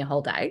have taken me a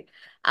whole day.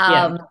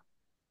 yeah,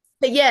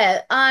 But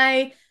yeah,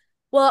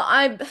 well,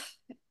 I've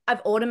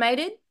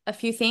automated a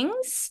few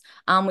things,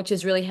 which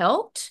has really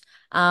helped.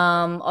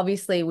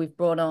 Obviously, we've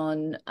brought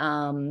on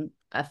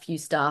a few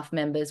staff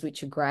members,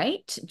 which are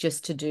great,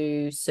 just to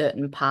do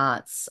certain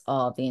parts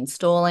of the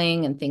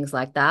installing and things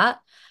like that.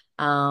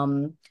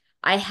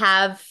 I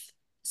have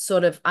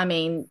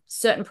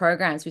certain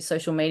programs with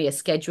social media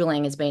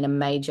scheduling has been a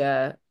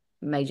major,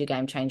 major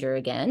game changer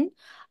again.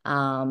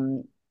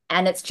 Um,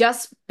 and it's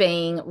just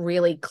being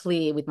really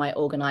clear with my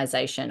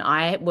organization.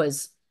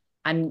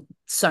 I'm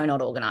so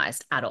not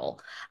organized at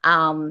all.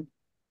 Um,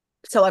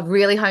 so I've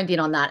really honed in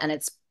on that, and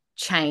it's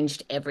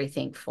changed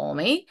everything for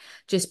me.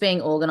 Just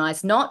being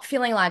organized, not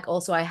feeling like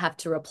also I have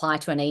to reply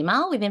to an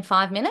email within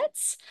 5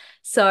 minutes.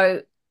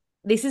 So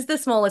this is the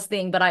smallest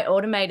thing, but I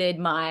automated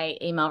my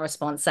email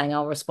response saying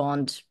I'll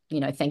respond,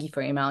 thank you for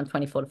email in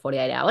 24 to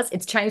 48 hours.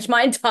 It's changed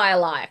my entire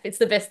life. It's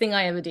the best thing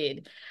I ever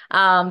did.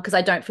 Because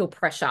I don't feel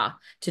pressure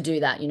to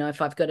do that,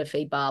 if I've got a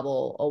feed barb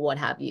or what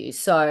have you.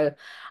 So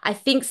I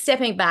think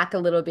stepping back a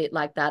little bit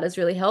like that has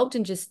really helped,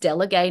 and just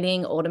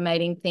delegating,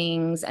 automating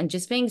things, and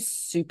just being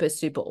super,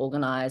 super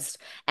organized.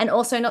 And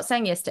also not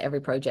saying yes to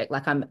every project.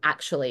 Like, I'm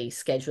actually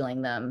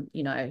scheduling them,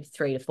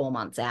 3 to 4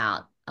 months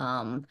out.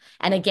 And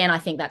again, I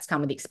think that's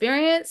come with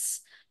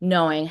experience,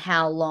 knowing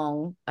how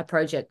long a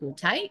project will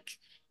take,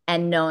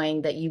 and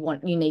knowing that you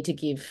need to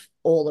give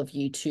all of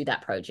you to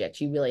that project.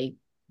 You really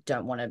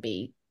don't want to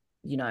be,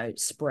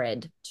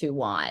 spread too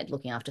wide,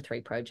 looking after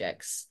 3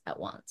 projects at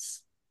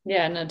once.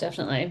 Yeah, no,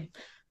 definitely.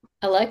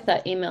 I like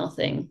that email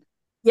thing.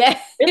 Yeah.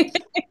 Just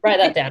write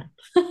that down.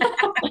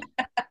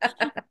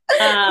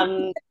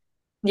 Um,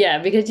 yeah,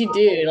 because you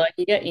do like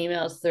you get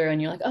emails through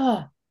and you're like,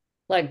 oh,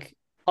 like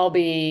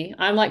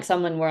I'm like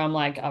someone where I'm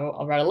like,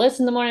 I'll write a list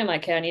in the morning. I'm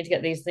like, okay, I need to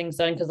get these things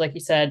done because, like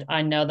you said,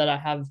 I know that I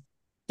have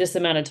this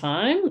amount of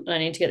time and I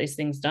need to get these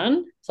things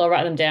done. So I'll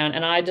write them down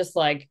and I just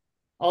like,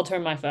 I'll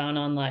turn my phone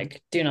on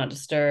like, do not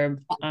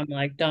disturb. I'm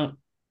like, don't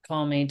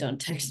call me,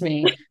 don't text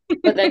me.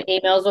 But then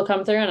emails will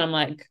come through and I'm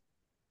like,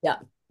 Yeah.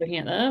 looking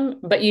at them.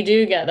 But you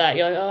do get that.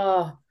 You're like,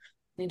 oh, I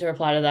need to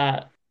reply to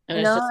that. And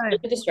I it's just know.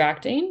 really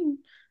distracting.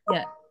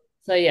 Yeah.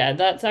 So yeah,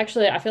 that's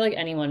actually I feel like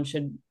anyone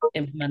should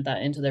implement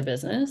that into their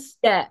business.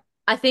 Yeah.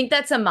 I think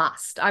that's a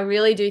must. I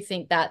really do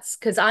think that's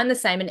because I'm the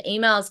same, and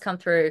emails come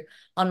through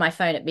on my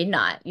phone at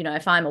midnight.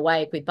 If I'm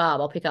awake with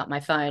Barb, I'll pick up my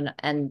phone,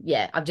 and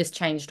yeah, I've just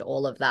changed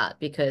all of that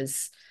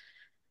because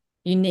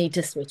you need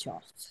to switch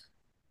off.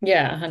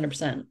 Yeah,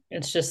 100%.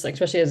 It's just like,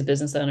 especially as a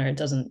business owner,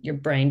 your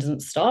brain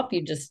doesn't stop.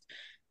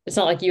 It's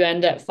not like you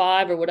end at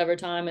 5 or whatever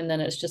time and then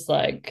it's just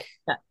like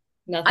Yeah. I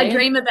nothing.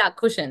 dream about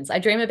cushions. I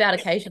dream about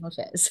occasional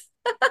shares.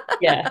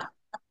 Yeah.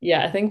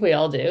 Yeah, I think we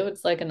all do.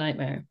 It's like a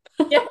nightmare.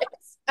 Yes.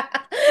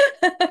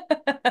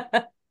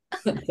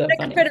 It's so Like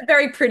funny. a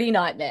very pretty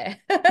nightmare.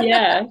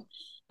 Yeah.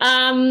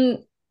 Um,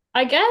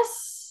 I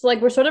guess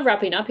like we're sort of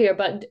wrapping up here,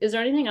 but is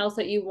there anything else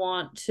that you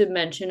want to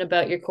mention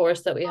about your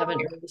course that we haven't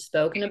really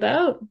spoken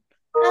about?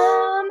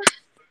 Um,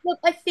 Look,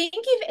 I think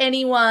if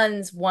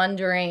anyone's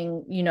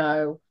wondering,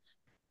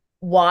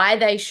 why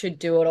they should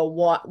do it or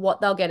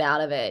what they'll get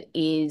out of it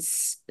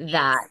is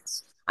that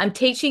I'm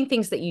teaching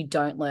things that you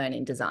don't learn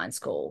in design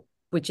school,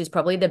 which is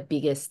probably the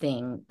biggest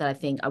thing that I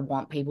think I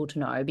want people to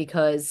know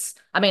because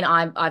I mean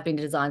I've been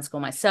to design school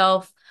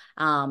myself.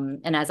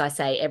 And as I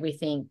say,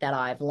 everything that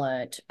I've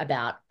learned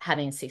about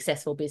having a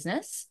successful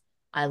business,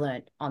 I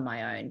learned on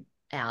my own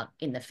out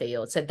in the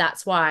field. So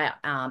that's why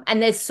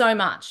and there's so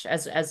much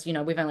as we've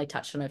only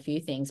touched on a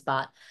few things,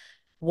 but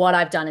what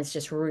I've done is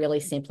just really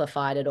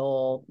simplified it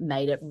all,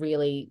 made it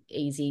really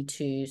easy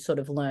to sort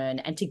of learn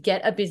and to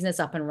get a business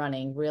up and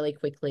running really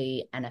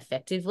quickly and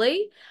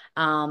effectively.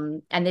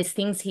 And there's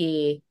things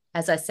here,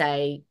 as I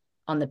say,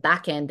 on the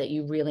back end that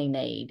you really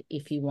need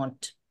if you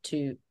want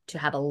to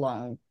have a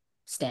long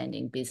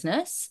standing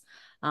business.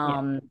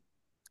 Yeah.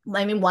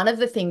 I mean, one of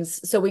the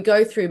things, so we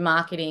go through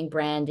marketing,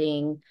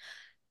 branding,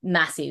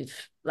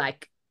 massive,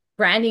 like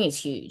branding is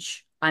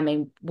huge. I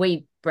mean,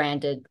 we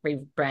rebranded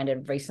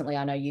recently.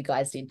 I know you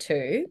guys did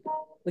too,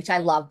 which I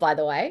love, by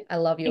the way. I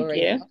love your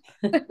Thank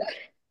you.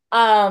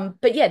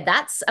 but yeah,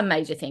 that's a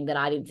major thing that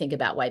I didn't think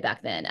about way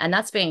back then. And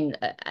that's been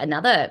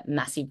another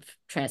massive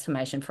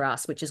transformation for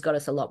us, which has got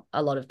us a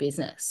lot of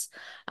business.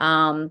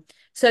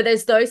 So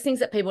there's those things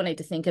that people need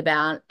to think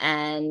about.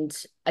 And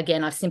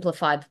again, I've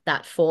simplified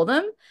that for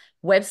them.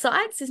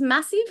 Websites is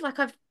massive. Like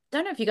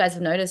don't know if you guys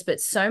have noticed, but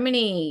so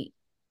many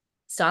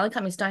styling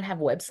companies don't have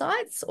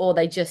websites or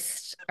they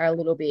just are a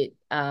little bit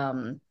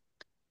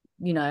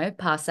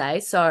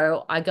passe.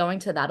 So I go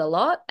into that a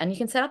lot and you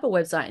can set up a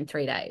website in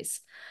 3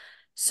 days.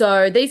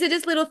 So these are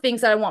just little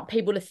things that I want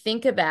people to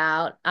think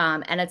about,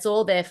 and it's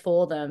all there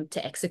for them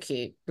to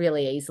execute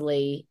really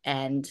easily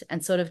and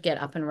sort of get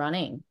up and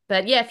running.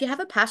 But yeah, if you have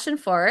a passion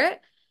for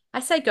it, I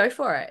say go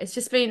for it. It's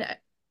just been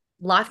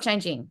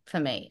life-changing for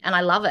me and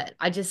I love it.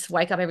 I just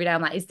wake up every day.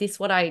 I'm like, is this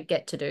what I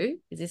get to do?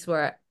 Is this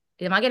where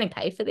am I getting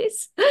paid for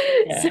this?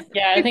 Yeah.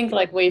 Yeah, I think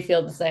like we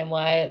feel the same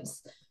way.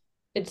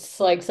 It's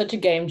like such a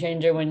game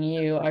changer when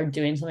you are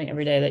doing something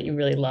every day that you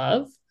really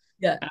love.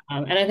 Yeah.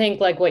 And I think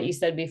like what you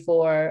said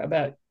before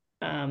about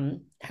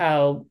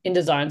how in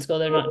design school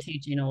they're not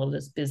teaching all of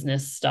this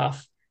business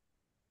stuff.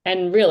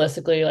 And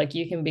realistically, like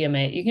you can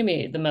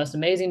be the most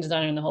amazing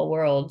designer in the whole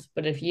world,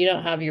 but if you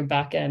don't have your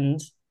back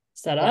end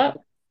set Yeah.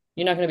 up,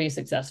 you're not going to be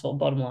successful,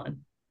 bottom line.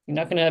 You're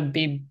not going to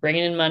be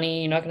bringing in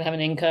money. You're not going to have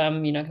an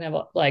income. You're not going to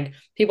have like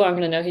people aren't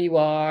going to know who you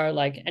are,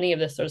 like any of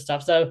this sort of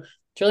stuff. So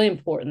it's really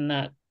important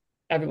that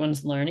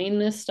everyone's learning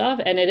this stuff.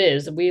 And it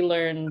is, we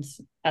learned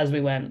as we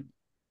went.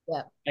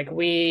 Yeah. Like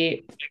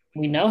we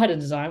know how to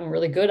design, we're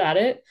really good at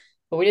it,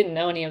 but we didn't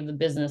know any of the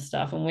business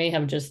stuff. And we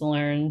have just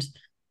learned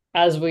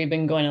as we've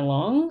been going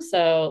along.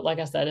 So, like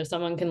I said, if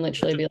someone can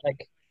literally be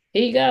like,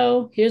 here you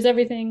go, here's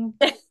everything,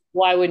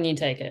 why wouldn't you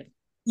take it?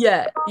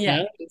 Yeah. You Yeah.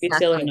 know, it'd be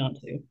silly Exactly. not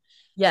to.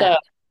 Yeah. So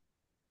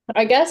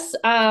I guess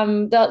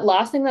the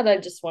last thing that I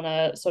just want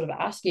to sort of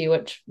ask you,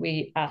 which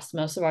we ask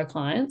most of our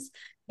clients,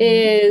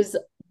 is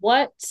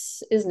what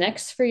is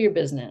next for your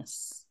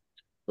business?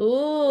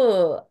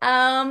 Ooh.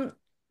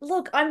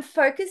 Look, I'm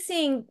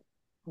focusing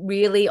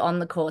really on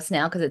the course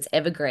now because it's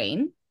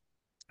evergreen,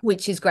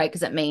 which is great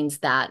because it means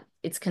that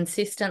it's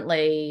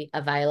consistently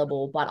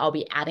available, but I'll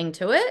be adding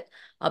to it.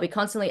 I'll be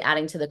constantly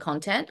adding to the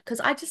content because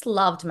I just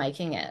loved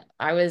making it.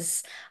 I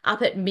was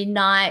up at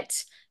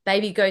midnight,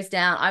 baby goes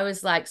down. I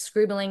was like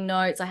scribbling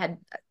notes. I had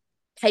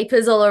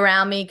papers all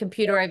around me,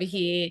 computer over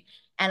here.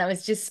 and it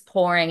was just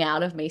pouring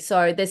out of me.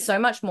 So there's so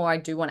much more I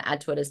do want to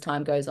add to it as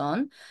time goes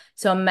on.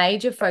 So a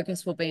major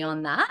focus will be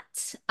on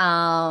that,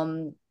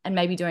 and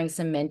maybe doing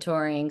some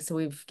mentoring. So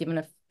we've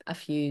given a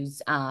few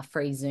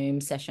free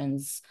Zoom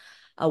sessions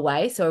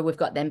away. So we've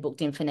got them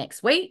booked in for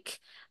next week.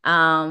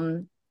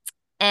 And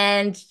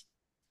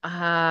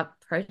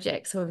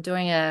projects. So we're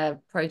doing a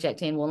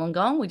project in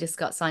Wollongong. We just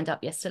got signed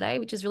up yesterday,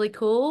 which is really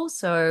cool.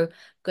 So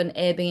we've got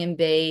an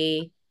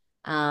Airbnb,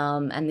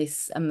 and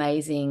this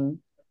amazing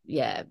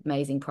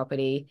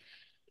property.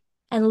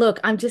 And look,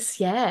 I'm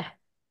just,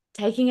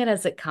 taking it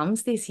as it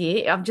comes this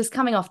year. I'm just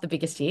coming off the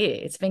biggest year.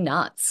 It's been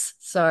nuts.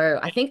 So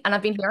I think, and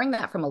I've been hearing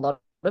that from a lot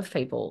of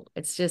people.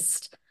 It's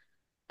just,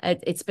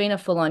 it's been a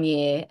full-on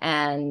year,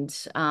 and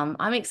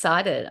I'm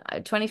excited.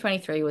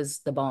 2023 was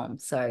the bomb,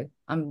 so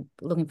I'm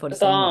looking forward The to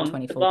seeing what bomb,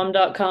 24.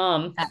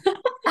 thebomb.com.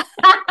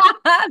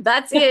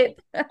 That's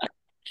it.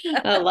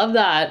 I love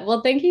that.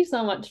 Well, thank you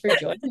so much for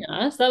joining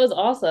us. That was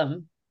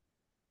awesome.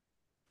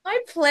 My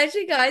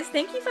pleasure, guys.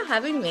 Thank you for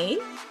having me.